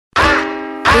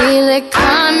Feel it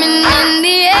coming in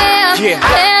the air.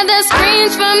 Hear the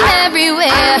screams from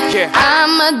everywhere.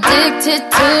 I'm addicted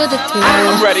to the thrill.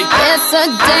 I'm ready. It's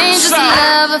a dangerous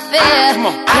love affair.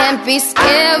 Can't be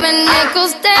scared when it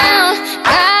goes down.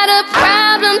 Got a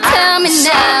problem? Tell me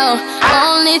now.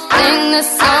 Only thing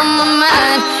that's on my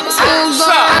mind is who's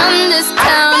gonna run this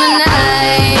town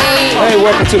tonight. Hey,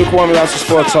 welcome to the Kwamie Lassiter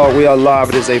Sports Talk. We are live.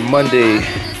 It is a Monday,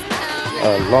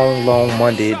 a long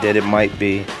Monday that it might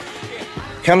be.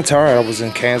 Kind of tired. I was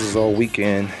in Kansas all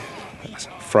weekend,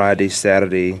 Friday,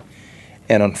 Saturday,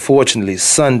 and unfortunately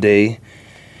Sunday.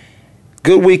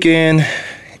 Good weekend,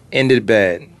 ended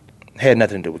bad. Had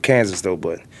nothing to do with Kansas though,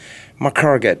 but my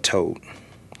car got towed.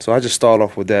 So I just start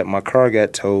off with that. My car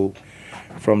got towed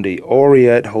from the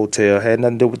Orient Hotel. Had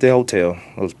nothing to do with the hotel.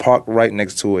 It was parked right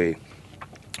next to a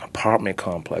apartment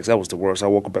complex. That was the worst. I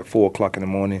woke up at 4 o'clock in the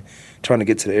morning trying to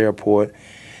get to the airport.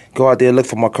 Go out there, look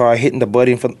for my car, hitting the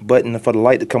button for the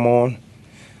light to come on.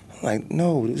 I'm like,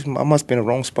 no, I must be in the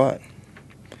wrong spot.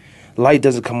 Light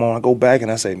doesn't come on. I go back and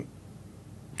I say,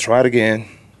 try it again.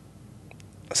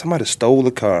 Somebody stole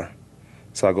the car.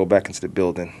 So I go back into the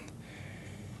building.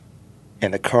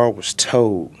 And the car was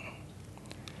towed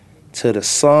to the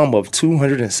sum of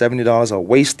 $270, a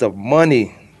waste of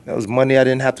money. That was money I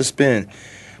didn't have to spend.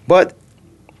 But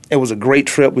it was a great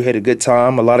trip. We had a good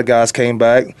time. A lot of guys came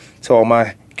back. To all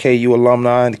my KU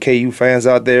alumni and the KU fans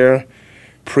out there,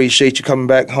 appreciate you coming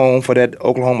back home for that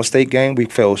Oklahoma State game. We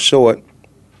fell short.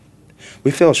 We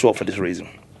fell short for this reason.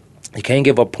 You can't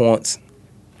give up points,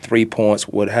 3 points,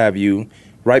 what have you,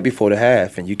 right before the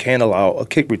half, and you can't allow a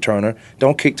kick returner.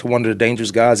 Don't kick to one of the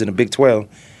dangerous guys in the Big 12.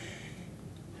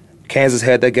 Kansas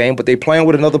had that game, but they playing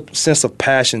with another sense of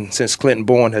passion since Clinton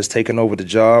Bourne has taken over the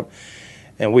job.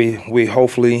 And we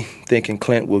hopefully thinking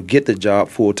Clint will get the job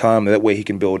full time. That way he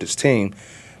can build his team.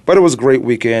 But it was a great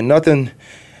weekend. Nothing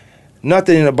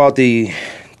about the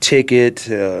ticket,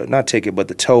 but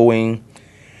the towing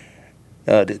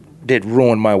did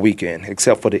ruin my weekend,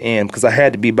 except for the end, because I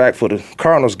had to be back for the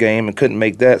Cardinals game and couldn't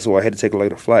make that, so I had to take a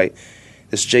later flight.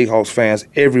 There's Jayhawks fans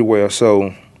everywhere,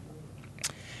 so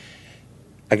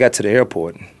I got to the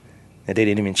airport, and they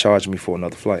didn't even charge me for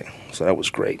another flight. So that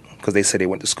was great, because they said they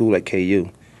went to school at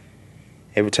KU.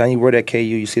 Every time you wear that KU,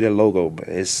 you see that logo.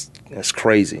 It's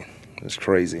crazy. It's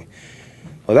crazy.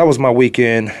 Well, that was my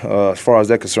weekend as far as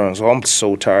that concerned. So I'm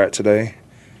so tired today.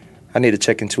 I need to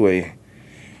check into a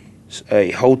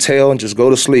hotel and just go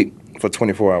to sleep for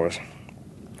 24 hours.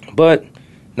 But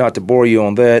not to bore you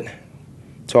on that,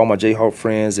 to all my Jayhawk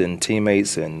friends and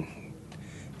teammates and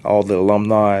all the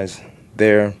alumni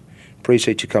there,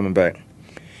 appreciate you coming back.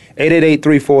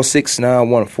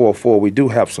 888-346-9144. We do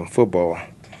have some football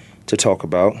to talk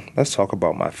about. Let's talk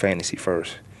about my fantasy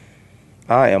first.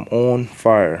 I am on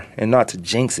fire, and not to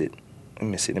jinx it. Let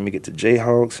me see. Let me get the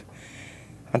Jayhawks.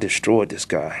 I destroyed this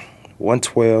guy.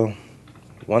 112,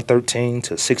 113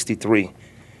 to 63.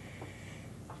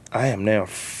 I am now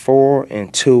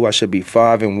 4-2. I should be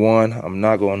 5-1. I'm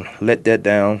not going to let that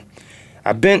down.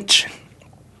 I bench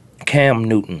Cam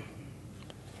Newton.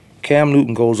 Cam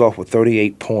Newton goes off with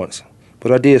 38 points.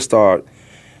 But I did start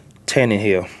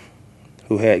Tannehill,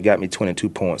 who had got me 22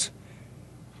 points.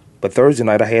 But Thursday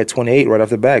night I had 28 right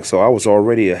off the back, so I was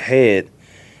already ahead,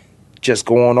 just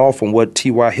going off on what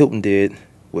T.Y. Hilton did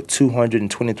with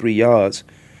 223 yards,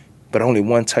 but only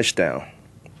 1 touchdown.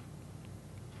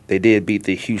 They did beat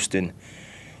the Houston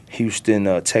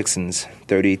Texans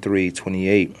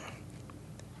 33-28.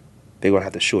 They're going to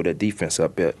have to shore that defense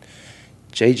up a bit.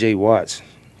 J.J. Watts,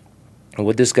 and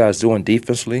what this guy's doing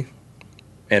defensively,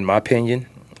 in my opinion,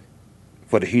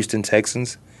 for the Houston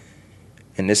Texans,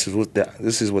 and this is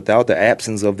without the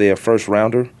absence of their first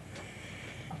rounder.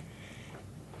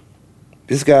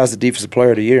 This guy's the defensive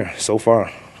player of the year so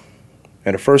far.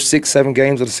 In the first 6-7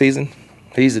 games of the season,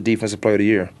 he's the defensive player of the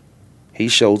year. He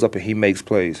shows up and he makes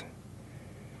plays.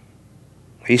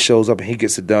 He shows up and he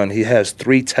gets it done. He has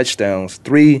 3 touchdowns,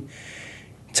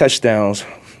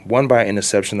 1 by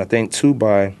interception, I think 2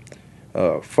 by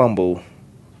fumble,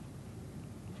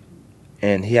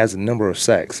 and he has a number of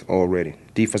sacks already.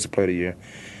 Defensive player of the year.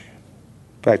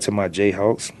 Back to my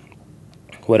Jayhawks.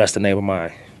 Well, that's the name of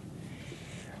my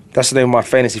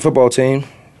fantasy football team.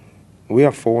 We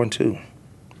are 4-2.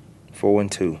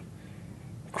 4-2.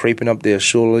 Creeping up there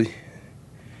surely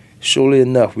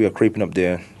enough, we are creeping up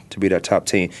there to be that top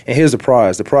team. And here's the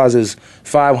prize. The prize is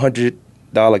 $500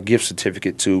 gift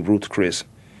certificate to Ruth Chris.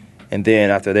 And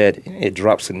then after that, it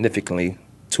drops significantly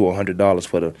to $100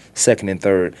 for the second and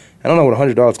third. I don't know what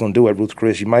 $100 is going to do at Ruth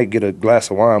Chris. You might get a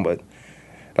glass of wine, but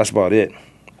that's about it.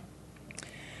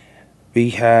 We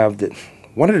have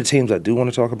one of the teams I do want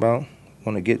to talk about,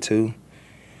 want to get to,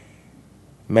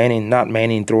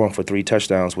 Manning throwing for 3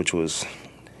 touchdowns, which was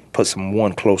put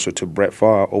someone closer to Brett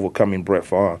Favre, overcoming Brett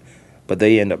Favre. But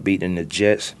they end up beating the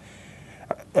Jets,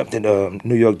 the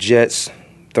New York Jets,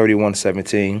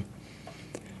 31-17.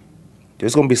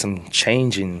 There's going to be some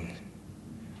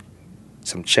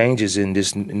changes in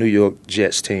this New York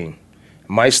Jets team. It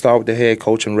might start with the head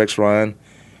coach and Rex Ryan.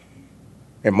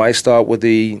 It might start with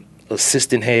the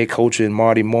assistant head coach and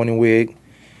Marty Morningwig.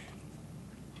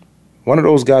 One of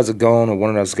those guys are gone or one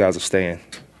of those guys are staying.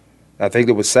 I think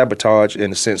it was sabotage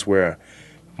in the sense where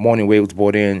Morningwig was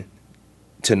brought in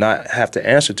to not have to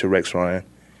answer to Rex Ryan,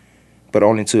 but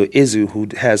only to Izzy, who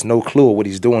has no clue what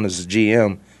he's doing as a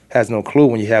GM, has no clue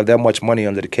when you have that much money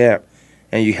under the cap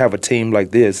and you have a team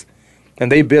like this.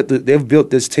 And they've built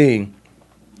this team.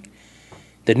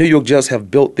 The New York Jets have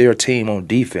built their team on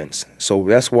defense. So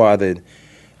that's why the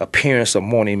appearance of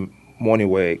Marty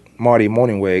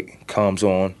Morningwig comes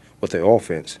on with their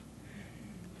offense.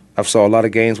 I've saw a lot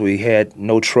of games where he had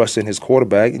no trust in his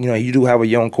quarterback. You know, you do have a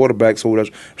young quarterback, so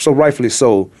rightfully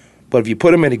so. But if you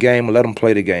put him in the game and let him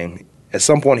play the game, at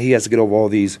some point he has to get over all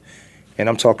these. And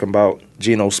I'm talking about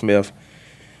Geno Smith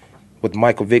with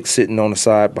Michael Vick sitting on the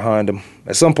side behind him.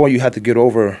 At some point you have to get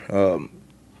over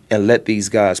and let these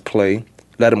guys play,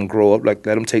 let them grow up, let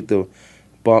them take the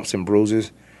bumps and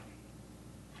bruises.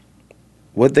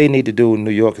 What they need to do in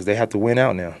New York is they have to win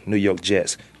out now, New York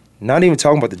Jets. Not even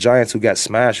talking about the Giants who got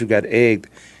smashed, who got egged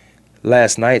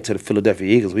last night to the Philadelphia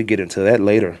Eagles. We get into that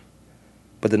later.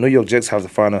 But the New York Jets have to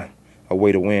find a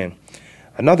way to win.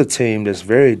 Another team that's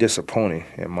very disappointing,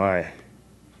 in my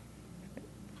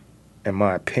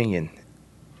opinion,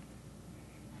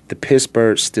 the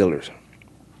Pittsburgh Steelers.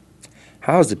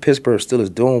 How is the Pittsburgh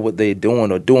Steelers doing what they're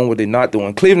doing or doing what they're not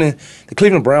doing? The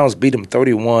Cleveland Browns beat them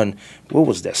 31. What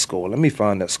was that score? Let me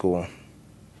find that score.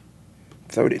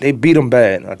 30. They beat them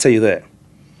bad, I'll tell you that.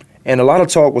 And a lot of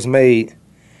talk was made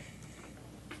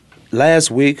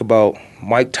last week about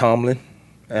Mike Tomlin,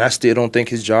 and I still don't think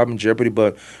his job in jeopardy,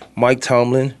 but Mike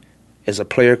Tomlin is a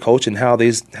player coach and how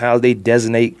they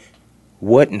designate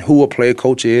what and who a player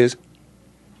coach is,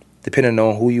 depending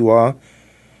on who you are.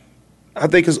 I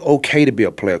think it's okay to be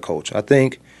a player coach. I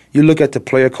think you look at the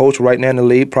player coach right now in the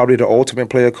league, probably the ultimate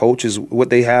player coach is what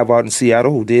they have out in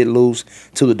Seattle, who did lose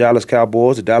to the Dallas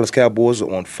Cowboys. The Dallas Cowboys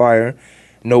are on fire.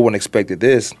 No one expected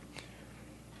this.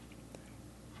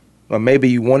 Or maybe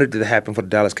you wanted it to happen for the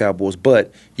Dallas Cowboys,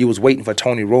 but you was waiting for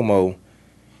Tony Romo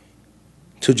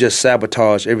to just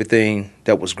sabotage everything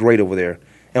that was great over there.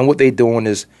 And what they're doing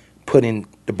is putting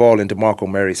the ball in DeMarco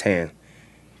Murray's hand.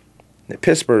 The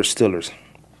Pittsburgh Steelers,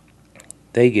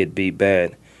 they get beat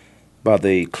bad by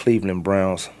the Cleveland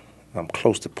Browns. I'm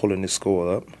close to pulling this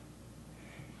score up.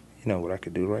 You know what I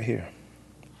could do right here.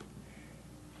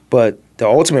 But the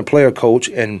ultimate player coach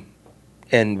and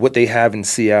what they have in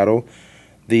Seattle,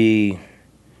 the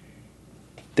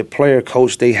player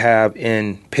coach they have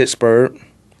in Pittsburgh,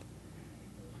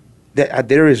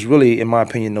 there is really, in my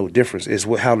opinion, no difference. It's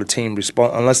how the team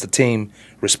responds, unless the team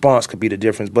response could be the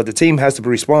difference. But the team has to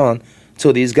respond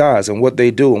to these guys and what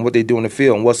they do in the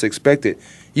field and what's expected.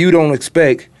 You don't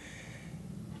expect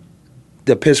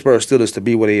the Pittsburgh Steelers to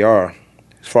be where they are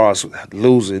as far as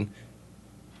losing,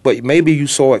 but maybe you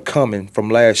saw it coming from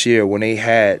last year when they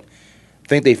had, I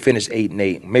think they finished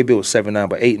 8-8. Maybe it was 7-9,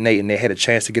 but 8-8, and they had a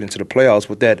chance to get into the playoffs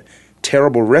with that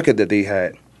terrible record that they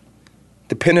had.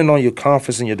 Depending on your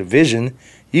conference and your division,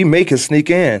 you may can sneak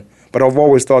in. But I've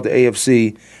always thought the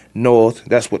AFC North,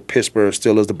 that's what Pittsburgh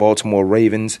Steelers, the Baltimore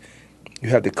Ravens. You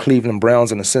have the Cleveland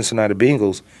Browns and the Cincinnati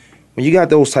Bengals. When you got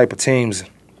those type of teams,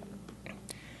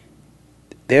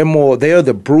 they're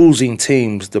the bruising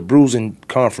teams, the bruising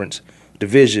conference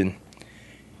division,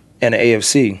 and the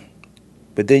AFC.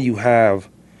 But then you have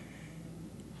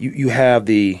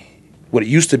the what it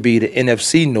used to be the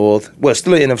NFC North. Well, it's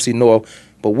still an NFC North,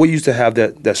 but what used to have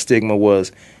that stigma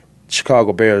was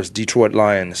Chicago Bears, Detroit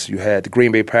Lions. You had the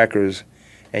Green Bay Packers,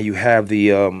 and you have the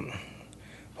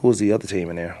who was the other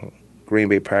team in there? Green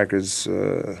Bay Packers,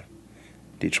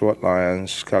 Detroit Lions,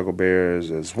 Chicago Bears.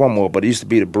 There's one more, but it used to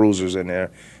be the Bruisers in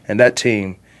there. And that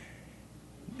team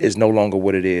is no longer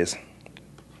what it is.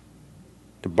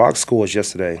 The box scores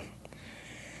yesterday.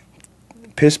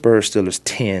 Pittsburgh Steelers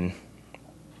 10,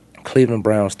 Cleveland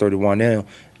Browns 31. Now,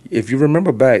 if you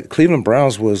remember back, Cleveland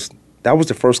Browns that was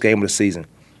the first game of the season.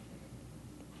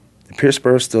 The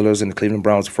Pittsburgh Steelers and the Cleveland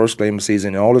Browns, the first game of the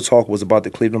season, and all the talk was about the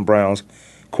Cleveland Browns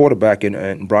quarterback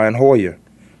and Brian Hoyer.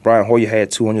 Brian Hoyer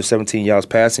had 217 yards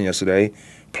passing yesterday,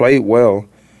 played well.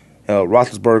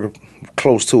 Roethlisberger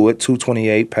close to it,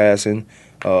 228 passing.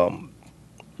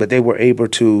 But they were able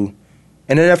to,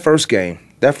 and in that first game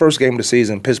of the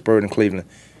season, Pittsburgh and Cleveland,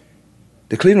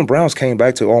 The Cleveland Browns came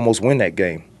back to almost win that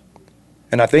game.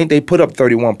 And I think they put up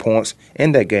 31 points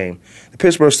in that game. The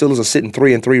Pittsburgh Steelers are sitting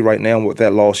 3-3 right now with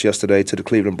that loss yesterday to the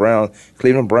Cleveland Browns.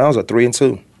 Cleveland Browns are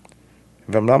 3-2.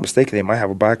 If I'm not mistaken, they might have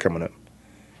a bye coming up.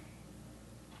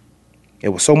 It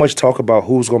was so much talk about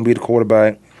who's going to be the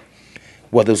quarterback,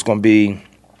 whether it's going to be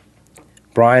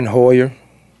Brian Hoyer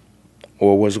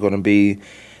or was it going to be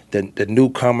the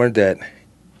newcomer that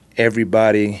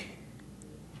everybody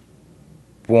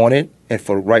wanted and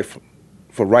for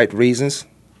right reasons.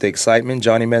 The excitement,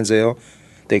 Johnny Manziel,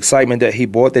 the excitement that he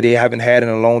brought that they haven't had in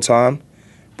a long time.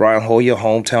 Brian Hoyer,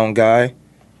 hometown guy,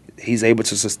 he's able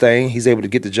to sustain. He's able to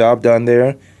get the job done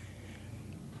there.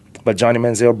 But Johnny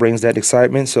Manziel brings that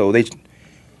excitement. So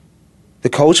the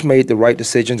coach made the right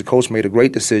decision. The coach made a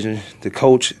great decision. The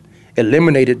coach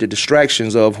eliminated the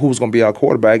distractions of who's going to be our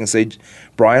quarterback and say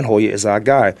Brian Hoyer is our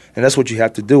guy. And that's what you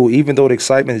have to do. Even though the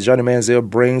excitement that Johnny Manziel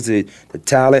brings, the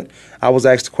talent, I was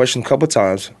asked the question a couple of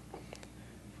times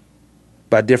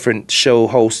by different show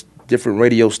hosts, different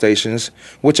radio stations,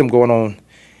 which I'm going on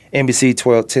NBC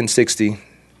 1060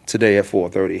 today at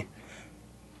 4:30.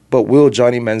 But will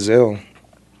Johnny Manziel,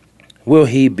 will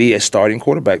he be a starting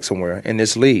quarterback somewhere in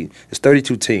this league? It's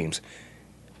 32 teams.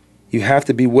 You have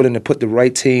to be willing to put the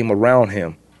right team around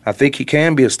him. I think he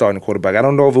can be a starting quarterback. I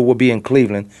don't know if it will be in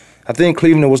Cleveland. I think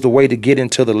Cleveland was the way to get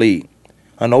into the league.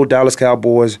 I know Dallas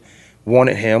Cowboys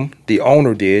wanted him. The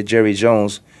owner did, Jerry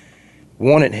Jones,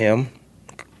 wanted him.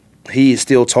 He is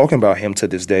still talking about him to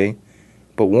this day.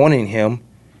 But wanting him,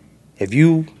 if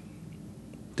you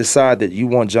decide that you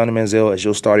want Johnny Manziel as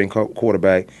your starting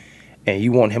quarterback and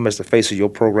you want him as the face of your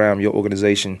program, your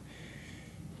organization,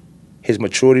 his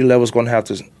maturity level is going to have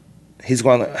to, he's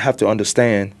going to have to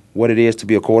understand what it is to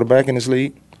be a quarterback in this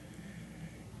league.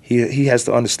 He has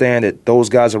to understand that those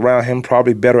guys around him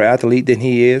probably better athlete than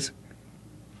he is.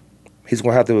 He's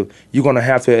going to have to, you're going to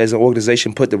have to, as an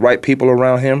organization, put the right people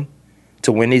around him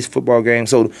to win these football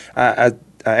games. So I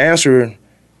answer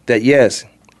that yes,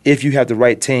 if you have the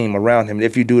right team around him,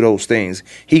 if you do those things,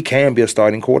 he can be a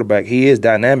starting quarterback. He is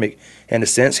dynamic in the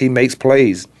sense he makes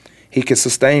plays. He can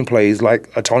sustain plays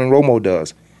like a Tony Romo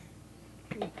does.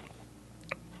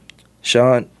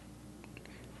 Sean,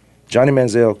 Johnny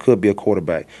Manziel could be a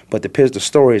quarterback, but the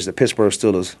story is the Pittsburgh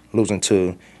Steelers losing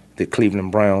to the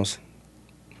Cleveland Browns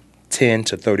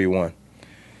 10-31.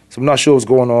 So I'm not sure what's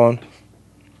going on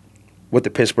with the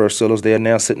Pittsburgh Steelers. They are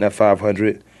now sitting at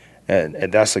 500, and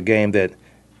that's a game that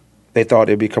they thought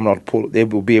they'd be coming off. They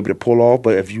would be able to pull off.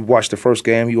 But if you watch the first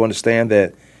game, you understand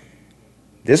that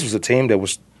this was a team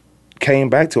that came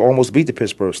back to almost beat the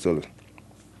Pittsburgh Steelers.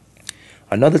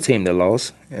 Another team that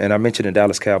lost, and I mentioned the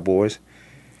Dallas Cowboys,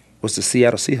 was the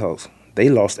Seattle Seahawks. They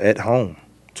lost at home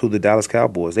to the Dallas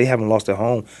Cowboys. They haven't lost at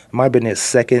home. It might have been their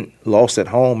second loss at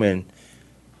home in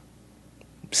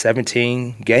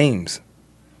 17 games,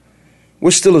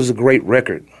 which still is a great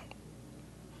record.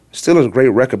 Still is a great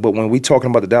record, but when we're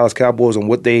talking about the Dallas Cowboys and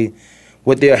what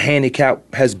their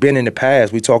handicap has been in the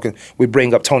past, we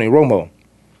bring up Tony Romo.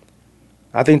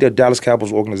 I think the Dallas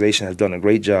Cowboys organization has done a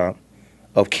great job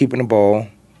of keeping the ball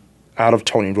out of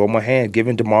Tony Romo's hand,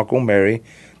 giving DeMarco Murray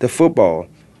the football.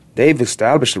 They've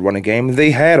established a running game.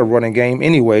 They had a running game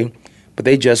anyway, but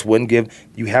they just wouldn't give.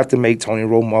 You have to make Tony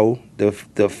Romo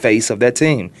the face of that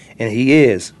team, and he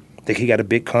is. I think he got a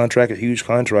big contract, a huge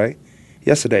contract.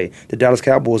 Yesterday, the Dallas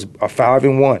Cowboys are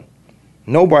 5-1.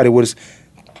 Nobody was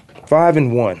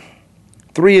 5-1,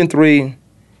 3-3,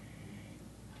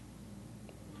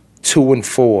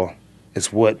 2-4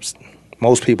 is what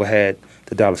most people had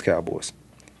the Dallas Cowboys.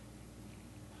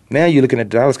 Now you're looking at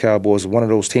the Dallas Cowboys, one of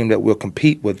those teams that will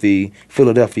compete with the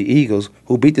Philadelphia Eagles,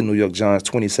 who beat the New York Giants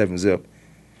 27-0.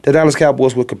 The Dallas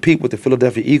Cowboys will compete with the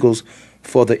Philadelphia Eagles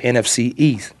for the NFC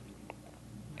East.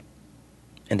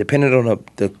 And depending on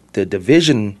the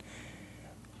division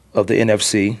of the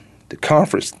NFC, the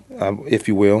conference, if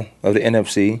you will, of the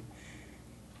NFC,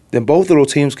 then both of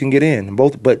those teams can get in.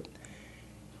 But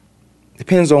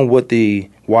depends on what the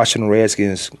Washington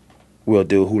Redskins will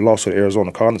do, who lost to the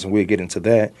Arizona Cardinals, and we'll get into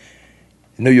that.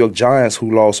 The New York Giants,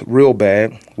 who lost real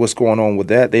bad. What's going on with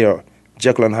that? They are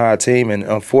Jekyll and Hyde team, and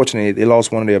unfortunately, they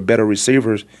lost one of their better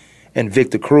receivers, and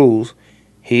Victor Cruz.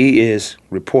 He is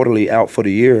reportedly out for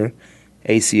the year.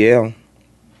 ACL.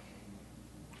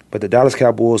 But the Dallas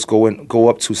Cowboys go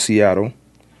up to Seattle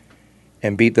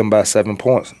and beat them by 7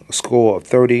 points, a score of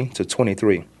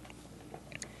 30-23.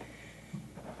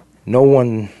 No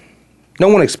one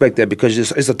expect that because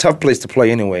it's a tough place to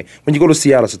play anyway. When you go to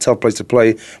Seattle, it's a tough place to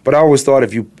play. But I always thought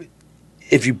if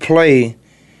you play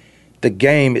the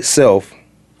game itself,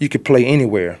 you could play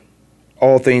anywhere,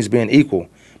 all things being equal.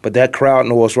 But that crowd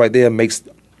noise right there makes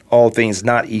all things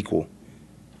not equal.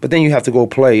 But then you have to go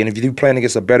play, and if you're playing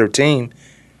against a better team,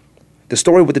 the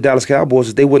story with the Dallas Cowboys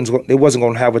is they wasn't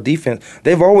going to have a defense.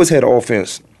 They've always had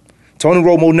offense. Tony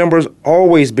Romo numbers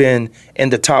always been in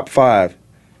the top 5.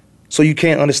 So you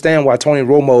can't understand why Tony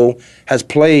Romo has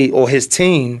played, or his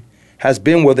team has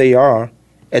been where they are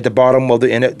at the bottom of the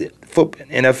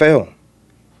NFL.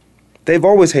 They've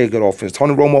always had good offense.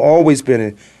 Tony Romo always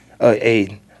been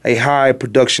a high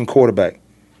production quarterback.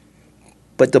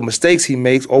 But the mistakes he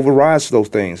makes overrides those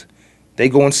things. They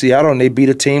go in Seattle and they beat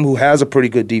a team who has a pretty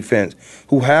good defense,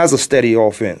 who has a steady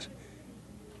offense.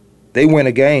 They win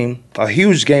a game, a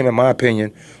huge game in my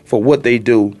opinion, for what they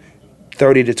do,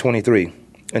 30-23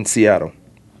 in Seattle.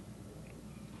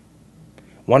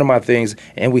 One of my things,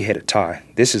 and we had a tie.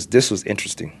 This was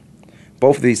interesting.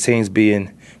 Both of these teams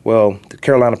being, well, the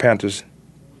Carolina Panthers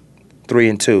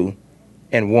 3-2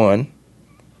 and 1.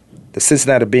 The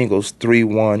Cincinnati Bengals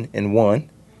 3-1 and 1.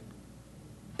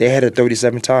 They had a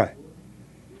 37 tie.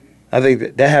 I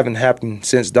think that haven't happened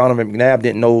since Donovan McNabb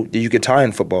didn't know that you could tie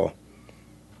in football.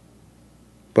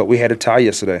 But we had a tie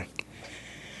yesterday.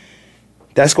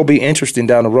 That's going to be interesting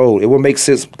down the road. It will make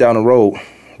sense down the road.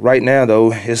 Right now,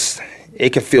 though,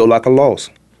 it can feel like a loss.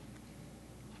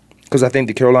 Because I think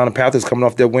the Carolina Panthers coming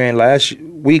off their win last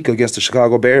week against the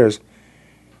Chicago Bears.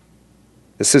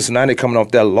 The Cincinnati coming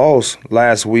off that loss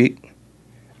last week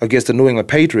against the New England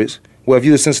Patriots. Well, if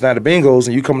you're the Cincinnati Bengals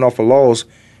and you're coming off a loss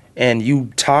and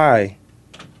you tie,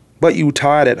 but you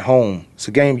tied at home, it's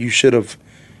a game you should have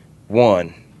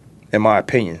won, in my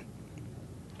opinion.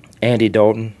 Andy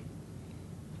Dalton,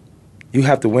 you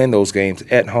have to win those games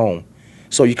at home.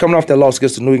 So you're coming off that loss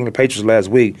against the New England Patriots last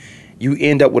week, you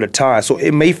end up with a tie. So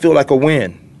it may feel like a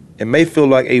win. It may feel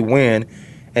like a win.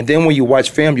 And then when you watch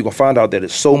film, you're going to find out that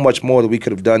it's so much more that we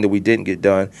could have done that we didn't get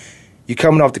done. You're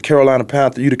coming off the Carolina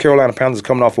Panthers. The Carolina Panthers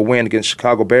coming off a win against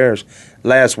Chicago Bears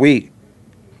last week.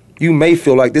 You may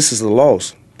feel like this is a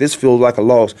loss. This feels like a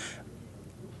loss.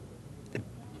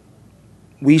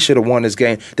 We should have won this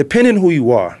game. Depending on who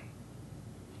you are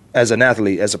as an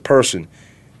athlete, as a person,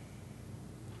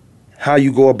 how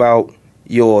you go about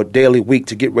your daily week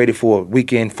to get ready for a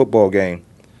weekend football game,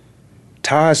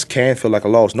 ties can feel like a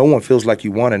loss. No one feels like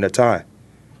you won in a tie.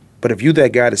 But if you're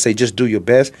that guy to say just do your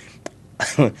best,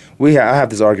 I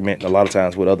have this argument a lot of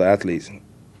times with other athletes,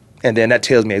 and then that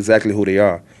tells me exactly who they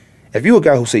are. If you're a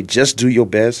guy who say just do your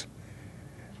best,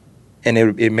 and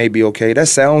it may be okay, that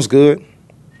sounds good.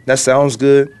 That sounds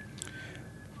good.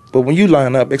 But when you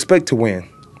line up, expect to win.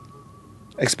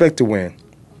 Expect to win.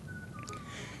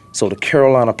 So the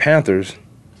Carolina Panthers,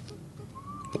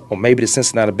 or maybe the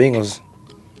Cincinnati Bengals,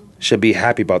 should be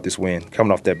happy about this win,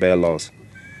 coming off that bad loss.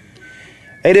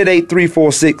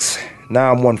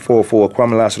 888-346-9144,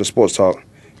 Kwamie Lassiter Sports Talk.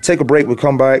 Take a break, we'll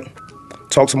come back,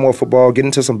 talk some more football, get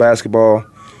into some basketball,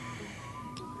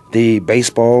 the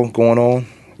baseball going on.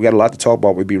 We got a lot to talk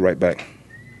about. We'll be right back.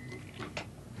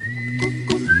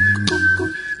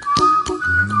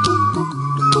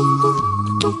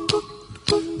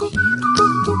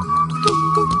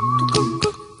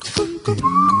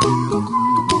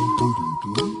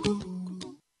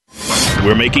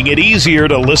 We're making it easier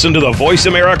to listen to the Voice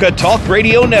America Talk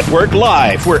Radio Network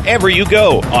live wherever you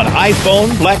go on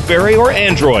iPhone, BlackBerry, or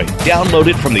Android. Download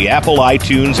it from the Apple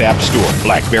iTunes App Store,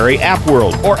 BlackBerry App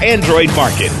World, or Android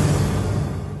Market.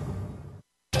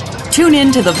 Tune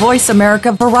in to the Voice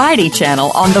America Variety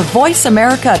channel on the Voice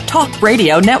America Talk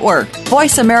Radio Network.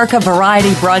 Voice America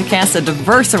Variety broadcasts a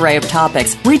diverse array of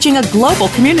topics, reaching a global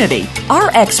community. Our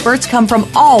experts come from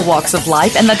all walks of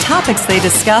life, and the topics they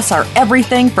discuss are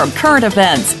everything from current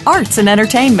events, arts and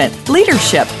entertainment,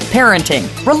 leadership, parenting,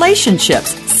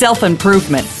 relationships,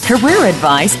 self-improvement, career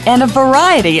advice, and a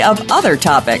variety of other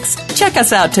topics. Check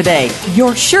us out today.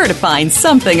 You're sure to find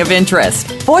something of interest.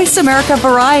 Voice America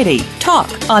Variety. Talk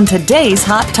on today's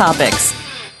hot topics.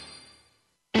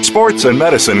 Sports and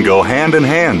medicine go hand in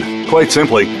hand. Quite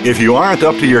simply, if you aren't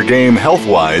up to your game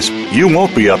health-wise, you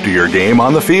won't be up to your game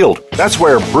on the field. That's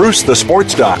where Bruce the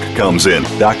Sports Doc comes in.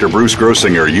 Dr. Bruce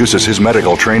Grossinger uses his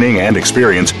medical training and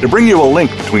experience to bring you a link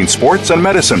between sports and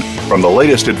medicine, from the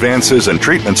latest advances and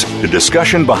treatments to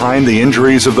discussion behind the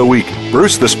injuries of the week.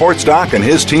 Bruce the Sports Doc and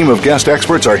his team of guest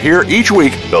experts are here each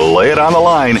week to lay it on the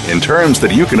line in terms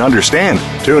that you can understand.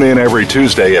 Tune in every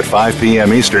Tuesday at 5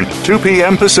 p.m. Eastern, 2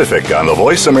 p.m. Pacific on the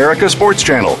Voice America Sports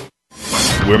Channel.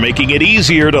 We're making it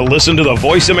easier to listen to the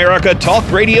Voice America Talk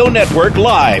Radio Network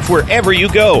live wherever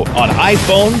you go on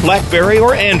iPhone, BlackBerry,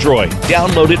 or Android.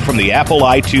 Download it from the Apple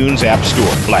iTunes App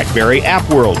Store, BlackBerry App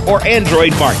World, or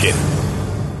Android Market.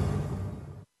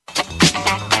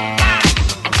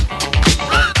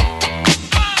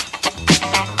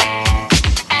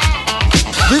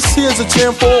 This here's a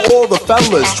jam for all the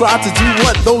fellas. Try to do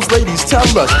what those ladies tell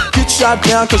us. Get shot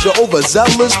down cause you're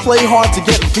overzealous. Play hard to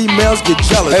get females, get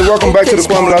jealous. Hey, welcome back to the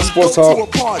Kwamie Lassiter Sports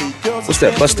Talk. What's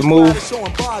that, Bust the Move?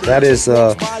 That is,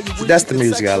 that's the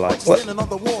music I like. What?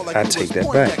 I take that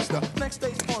back.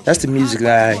 That's the music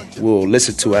I will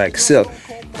listen to, I accept.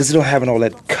 Because it don't have all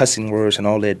that cussing words and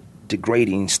all that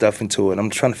degrading stuff into it. I'm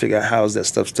trying to figure out how is that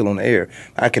stuff still on the air.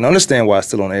 I can understand why it's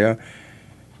still on the air,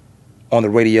 on the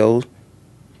radio.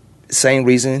 Same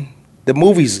reason the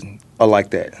movies are like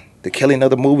that. The killing of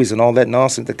the movies and all that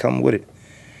nonsense that come with it.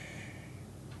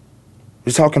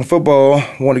 We're talking football.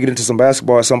 Want to get into some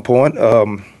basketball at some point.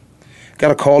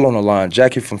 Got a call on the line.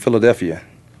 Jackie from Philadelphia.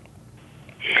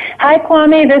 Hi,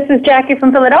 Kwame. This is Jackie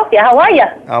from Philadelphia. How are you?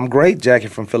 I'm great, Jackie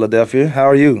from Philadelphia. How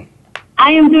are you?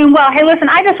 I am doing well. Hey, listen,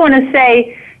 I just want to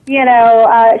say,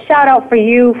 shout out for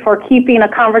you for keeping a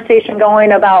conversation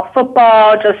going about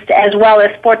football, just as well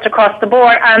as sports across the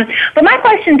board. But my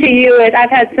question to you is, I've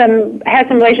had some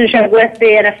relationship with the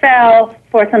NFL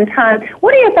for some time.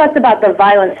 What are your thoughts about the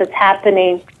violence that's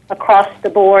happening across the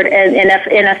board in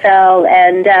NFL,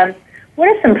 and what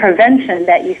is some prevention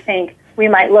that you think we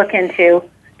might look into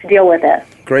to deal with it?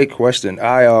 Great question.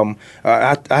 I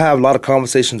have a lot of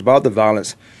conversations about the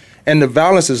violence, and the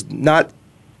violence is not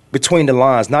between the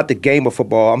lines, not the game of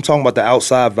football. I'm talking about the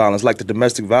outside violence, like the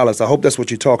domestic violence. I hope that's what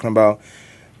you're talking about.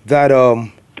 That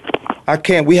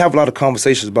we have a lot of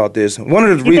conversations about this. One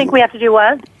of the you think we have to do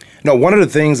what? No, one of the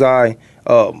things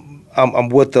I'm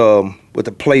with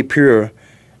the Play Pure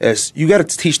is you got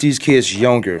to teach these kids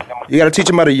younger. You got to teach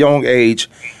them at a young age.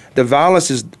 The violence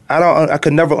is, I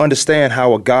could never understand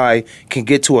how a guy can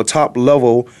get to a top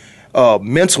level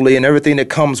mentally and everything that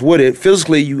comes with it.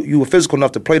 Physically, you were physical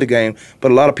enough to play the game,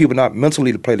 but a lot of people not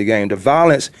mentally to play the game. The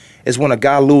violence is when a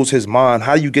guy loses his mind.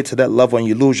 How do you get to that level and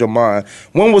you lose your mind?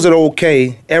 When was it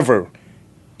okay ever,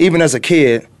 even as a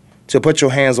kid, to put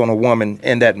your hands on a woman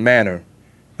in that manner?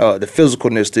 The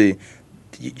physicalness,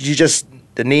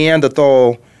 the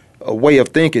Neanderthal way of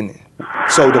thinking.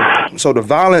 So the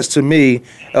violence to me,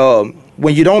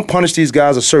 when you don't punish these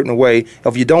guys a certain way,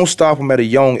 if you don't stop them at a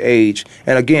young age,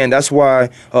 and again, that's why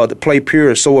the Play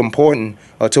Pure is so important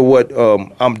to what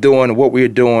I'm doing and what we're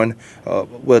doing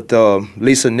with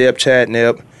Lisa Nip, Chad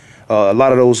Nip, a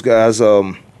lot of those guys,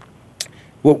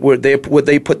 what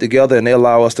they put together, and they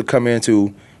allow us to come in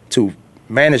to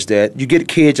manage that. You get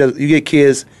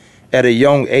kids at a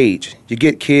young age. You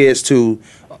get kids to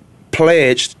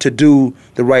pledge to do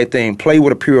the right thing. Play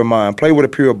with a pure mind. Play with a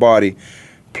pure body.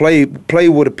 Play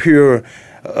with a pure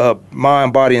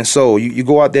mind, body, and soul. You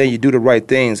go out there and you do the right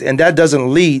things. And that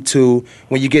doesn't lead to,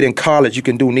 when you get in college, you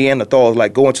can do Neanderthals,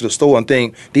 like going to the store and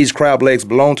think these crab legs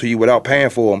belong to you without paying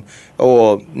for them.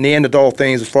 Or Neanderthal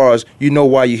things as far as you know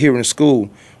why you're here in school.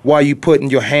 Why you putting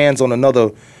your hands on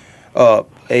another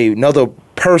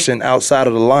person outside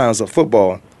of the lines of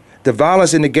football. The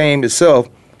violence in the game itself,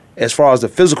 as far as the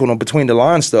physical and between the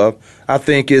line stuff, I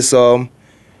think it's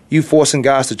you forcing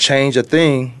guys to change a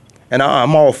thing. And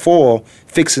I'm all for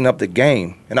fixing up the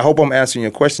game. And I hope I'm answering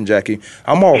your question, Jackie.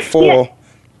 I'm all for. Yeah.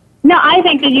 No, I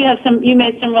think that you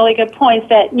made some really good points.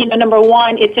 That number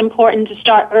one, it's important to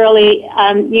start early.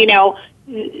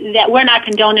 That we're not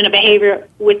condoning a behavior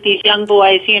with these young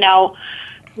boys.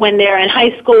 When they're in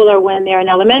high school or when they're in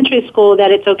elementary school,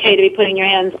 that it's okay to be putting your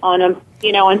hands on them,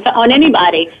 on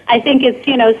anybody. I think it's,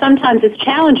 sometimes it's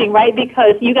challenging, right?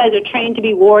 Because you guys are trained to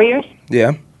be warriors.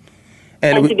 Yeah.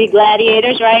 And to be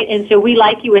gladiators, right? And so we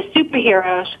like you as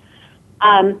superheroes,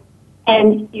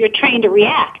 and you're trained to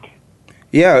react.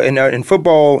 Yeah, and in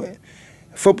football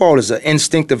is an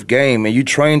instinctive game, and you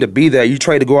train to be that. You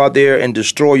train to go out there and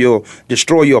destroy your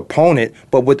opponent,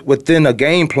 but within a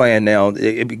game plan now.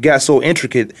 It got so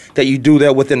intricate that you do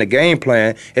that within a game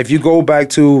plan. If you go back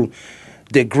to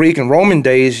the Greek and Roman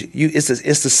days, it's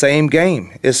the same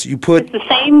game. It's the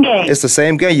same game. It's the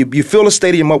same game. You fill a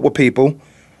stadium up with people,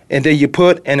 and then you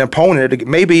put an opponent,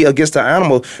 maybe against an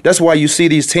animal. That's why you see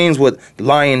these teams with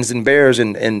lions and bears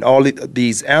and all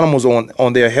these animals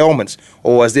on their helmets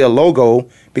or as their logo,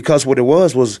 because what it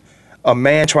was a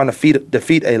man trying to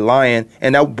defeat a lion,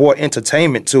 and that brought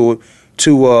entertainment to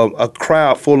a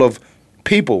crowd full of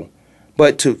people.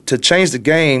 But to change the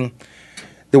game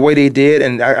the way they did,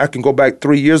 and I can go back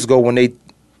 3 years ago when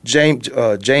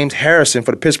James Harrison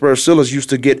for the Pittsburgh Steelers used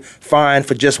to get fined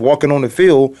for just walking on the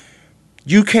field.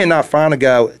 You cannot find a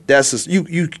guy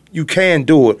you can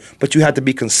do it, but you have to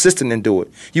be consistent and do it.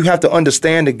 You have to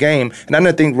understand the game. And I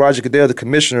didn't think Roger Goodell, the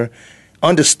commissioner,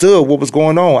 understood what was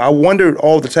going on. I wondered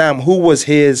all the time who was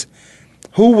his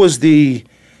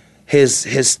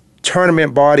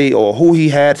tournament body, or who he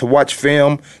had to watch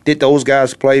film. Did those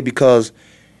guys play? Because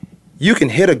you can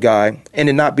hit a guy and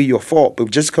it not be your fault,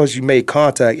 but just because you made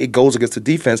contact, it goes against the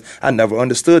defense. I never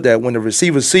understood that. When the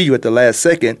receivers see you at the last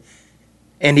second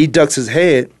and he ducks his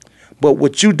head, but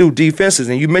what you do defenses,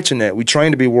 and you mentioned that, we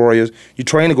train to be warriors. You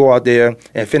train to go out there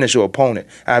and finish your opponent.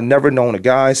 I've never known a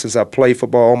guy since I played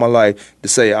football all my life to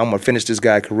say, I'm going to finish this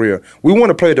guy's career. We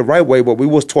want to play it the right way, but we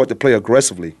was taught to play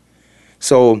aggressively.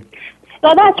 So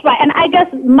that's right. And I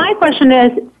guess my question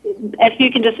is, if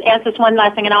you can just answer this one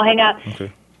last thing and I'll hang up.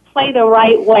 Okay. Play the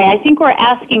right way. I think we're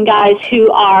asking guys who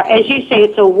are, as you say,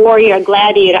 it's a warrior, a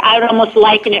gladiator. I would almost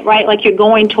liken it, right, like you're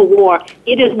going to war.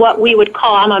 It is what we would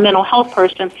call, I'm a mental health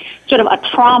person, sort of a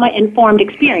trauma-informed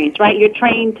experience, right? You're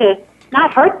trained to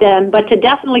not hurt them, but to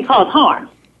definitely cause harm.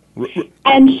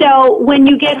 And so when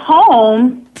you get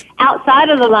home, outside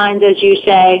of the lines, as you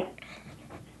say,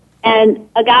 and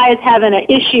a guy is having an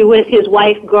issue with his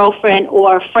wife, girlfriend,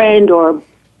 or friend, or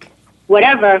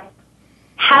whatever,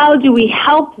 how do we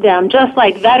help them, just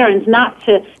like veterans, not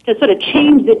to sort of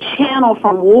change the channel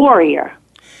from warrior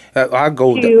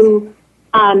to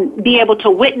be able to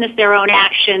witness their own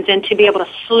actions and to be able to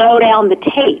slow down the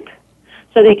tape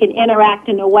so they can interact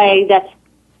in a way that's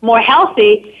more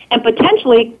healthy and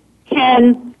potentially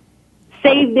can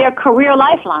save their career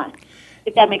lifeline,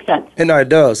 if that makes sense. And no, it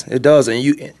does. It does.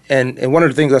 And one of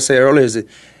the things I said earlier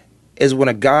is when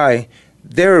a guy...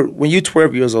 when you're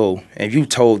 12 years old and you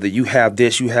told that you have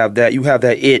this, you have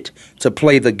that it to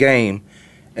play the game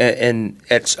and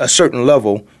at a certain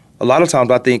level, a lot of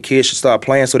times I think kids should start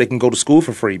playing so they can go to school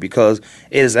for free because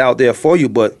it is out there for you.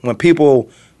 But when people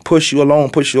push you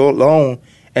along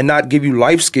and not give you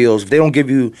life skills, if they don't give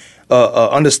you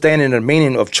understanding and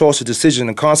meaning of choices, decision,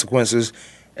 and consequences,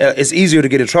 it's easier to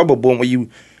get in trouble. But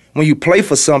when you play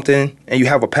for something and you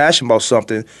have a passion about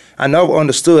something, I never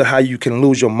understood how you can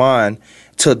lose your mind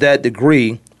to that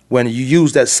degree when you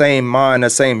use that same mind,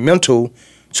 that same mental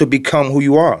to become who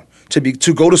you are, to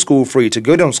go to school free, to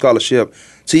go on scholarship,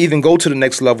 to even go to the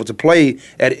next level, to play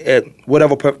at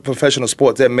whatever professional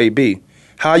sport that may be.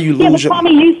 How you lose your...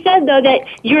 Kwamie, you said, though, that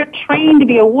you're trained to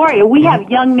be a warrior. We have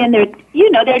young men,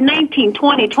 they're 19,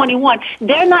 20, 21.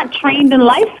 They're not trained in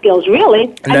life skills,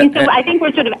 really. I think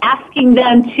we're sort of asking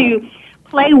them to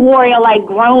play warrior like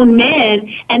grown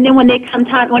men, and then when it comes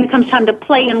time to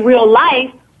play in real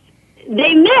life,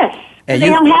 they miss. And they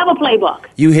don't have a playbook.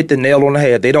 You hit the nail on the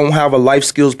head. They don't have a life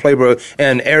skills playbook.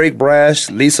 And Eric Brash,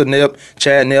 Lisa Nip,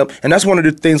 Chad Nip, and that's one of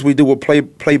the things we do with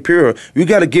Play Pure. We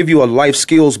got to give you a life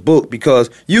skills book because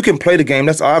you can play the game.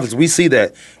 That's obvious. We see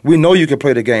that. We know you can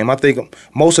play the game. I think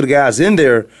most of the guys in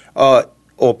there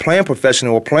or playing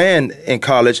professional or playing in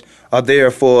college are there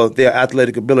for their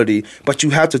athletic ability, but you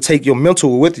have to take your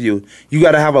mental with you. You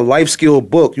got to have a life skill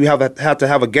book. You have to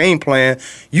have a game plan.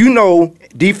 You know,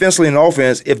 defensively and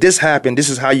offense, if this happened, this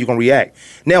is how you're going to react.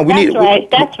 Now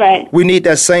That's right. We need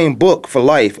that same book for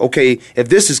life. Okay,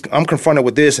 if I'm confronted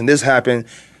with this and this happened,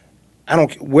 I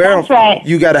don't where That's right.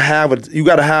 You got to have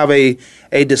a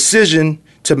decision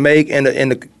to make and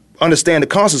understand the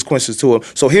consequences to it.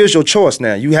 So here's your choice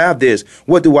now. You have this.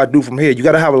 What do I do from here? You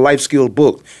got to have a life skills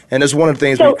book, and that's one of the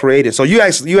things we created. So you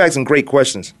ask some great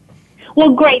questions.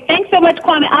 Well, great. Thanks so much,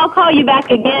 Kwamie. I'll call you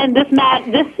back again. This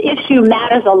issue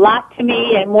matters a lot to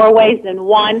me in more ways than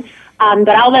one. But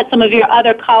I'll let some of your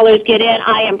other callers get in.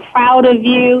 I am proud of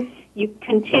you. You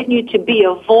continue to be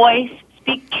a voice,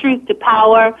 speak truth to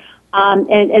power.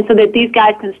 And so that these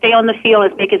guys can stay on the field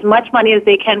and make as much money as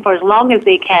they can for as long as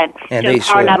they can and to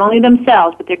empower not only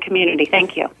themselves but their community.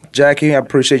 Thank you. Jackie, I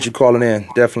appreciate you calling in,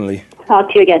 definitely.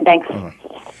 Talk to you again. Thanks.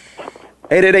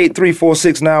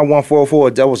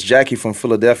 888-346-9144. That was Jackie from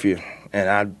Philadelphia, and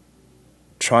I'm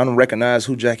trying to recognize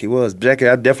who Jackie was. Jackie,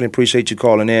 I definitely appreciate you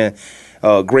calling in.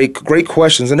 Great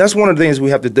questions, and that's one of the things we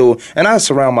have to do, and I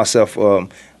surround myself,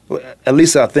 at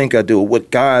least I think I do, with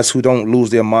guys who don't lose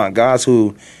their mind, guys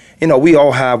who... we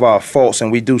all have our faults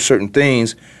and we do certain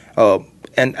things,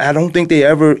 and I don't think they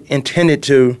ever intended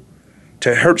to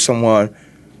hurt someone.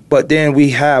 But then we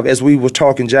have, as we were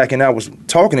talking, Jack and I was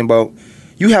talking about,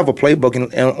 you have a playbook on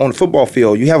the football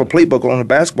field. You have a playbook on the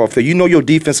basketball field. You know your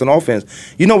defense and offense.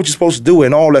 You know what you're supposed to do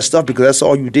and all that stuff because that's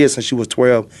all you did since you was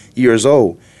 12 years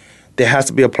old. There has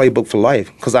to be a playbook for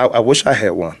life because I wish I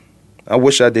had one. I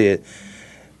wish I did.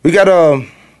 We got,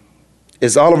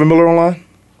 is Oliver Miller online?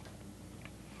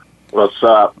 What's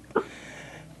up?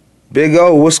 Big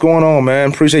O, what's going on,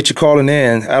 man? Appreciate you calling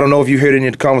in. I don't know if you heard any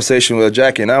of the conversation with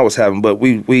Jackie and I was having, but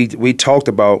we talked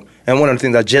about, and one of the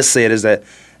things I just said is that,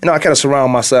 I kind of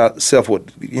surround myself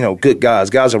with, good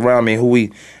guys around me who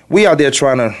we out there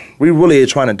we really are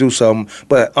trying to do something,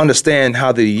 but understand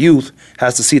how the youth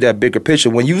has to see that bigger picture.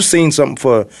 When you've seen something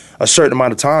for a certain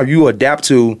amount of time, you adapt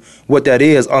to what that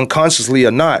is, unconsciously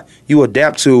or not. You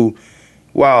adapt to,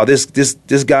 wow, this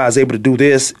guy is able to do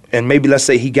this, and maybe let's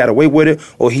say he got away with it,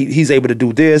 or he's able to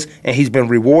do this, and he's been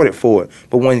rewarded for it.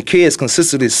 But when kids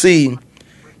consistently see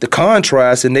the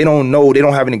contrast and they don't know, they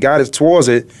don't have any guidance towards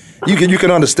it, you can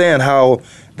understand how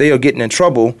they are getting in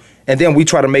trouble. And then we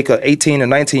try to make a 18 or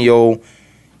 19-year-old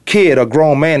kid a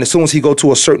grown man as soon as he go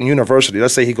to a certain university.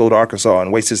 Let's say he go to Arkansas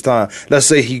and waste his time. Let's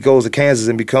say he goes to Kansas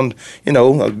and becomes,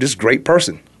 this great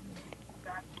person.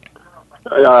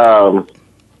 My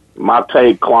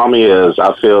take, Kwamie, is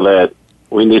I feel that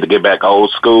we need to get back old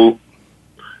school.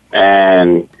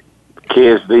 And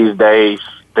kids these days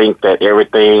think that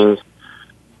everything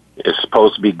is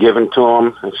supposed to be given to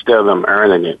them instead of them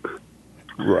earning it.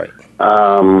 Right.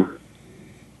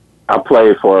 I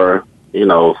play for,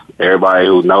 everybody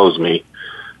who knows me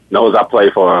knows I play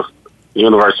for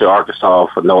University of Arkansas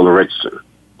for Nolan Richardson.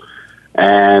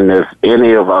 And if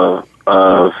any of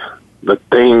the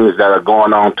things that are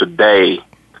going on today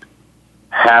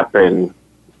happen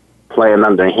playing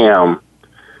under him,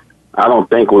 I don't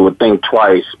think we would think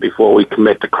twice before we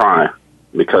commit the crime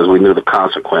because we knew the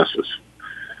consequences.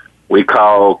 We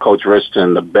call Coach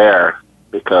Richardson the bear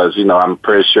because, I'm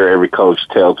pretty sure every coach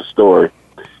tells the story.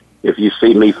 If you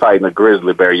see me fighting a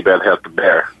grizzly bear, you better help the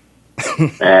bear.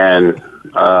 And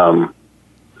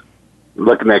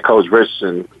looking at Coach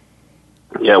Richardson,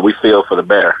 yeah, we feel for the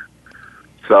bear.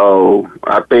 So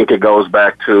I think it goes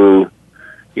back to,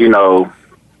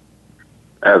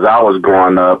 as I was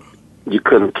growing up, you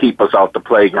couldn't keep us off the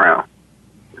playground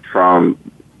from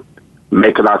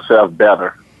making ourselves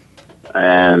better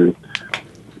and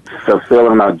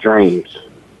fulfilling our dreams.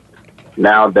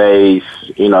 Nowadays,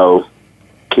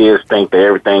 kids think that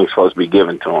everything's supposed to be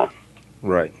given to them.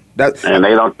 Right. And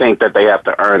they don't think that they have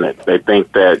to earn it. They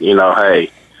think that,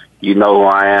 hey, you know who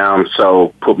I am,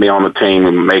 so put me on the team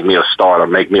and make me a starter,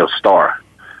 make me a star.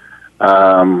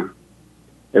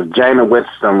 If Jamin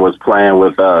Winston was playing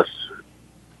with us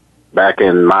back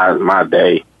in my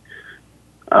day,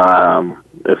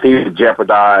 if he would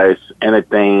jeopardize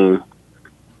anything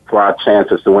for our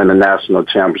chances to win the national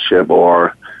championship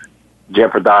or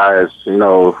jeopardize,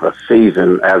 a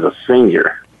season as a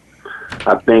senior,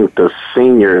 I think the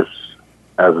seniors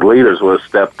as leaders would have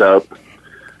stepped up,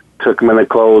 took him in the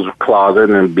clothes closet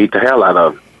and beat the hell out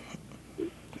of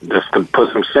him, just to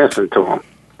put some sense into him.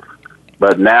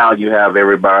 But now you have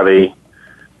everybody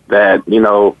that,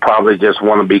 probably just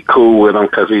want to be cool with him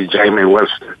because he's Jamin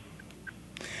Winston.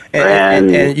 And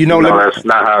that's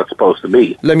not how it's supposed to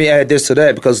be. Let me add this to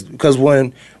that because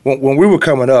when we were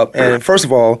coming up, and first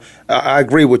of all, I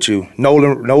agree with you.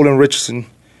 Nolan Richardson,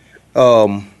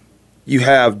 you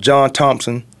have John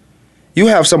Thompson, you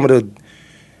have some of the.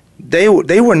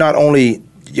 They were not only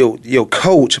your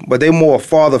coach, but they more a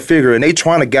father figure, and they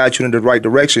trying to guide you in the right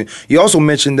direction. You also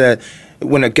mentioned that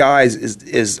when a guy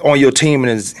is on your team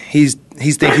and he's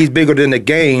bigger than the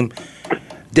game,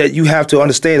 that you have to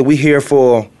understand that we're here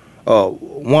for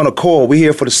one accord. We're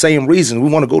here for the same reason. We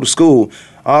want to go to school.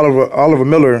 Oliver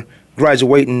Miller,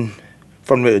 graduating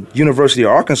from the University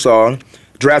of Arkansas,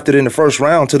 drafted in the first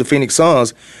round to the Phoenix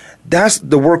Suns. That's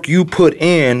the work you put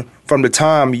in from the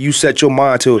time you set your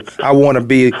mind to, I want to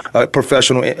be a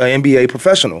professional, an NBA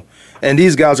professional. And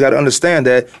these guys got to understand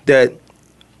that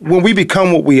when we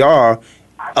become what we are,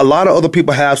 a lot of other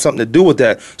people have something to do with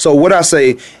that. So what I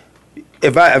say,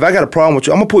 if I got a problem with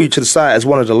you, I'm going to pull you to the side as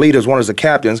one of the leaders, one of the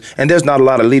captains, and there's not a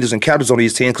lot of leaders and captains on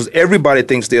these teams because everybody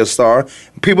thinks they're a star.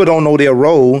 People don't know their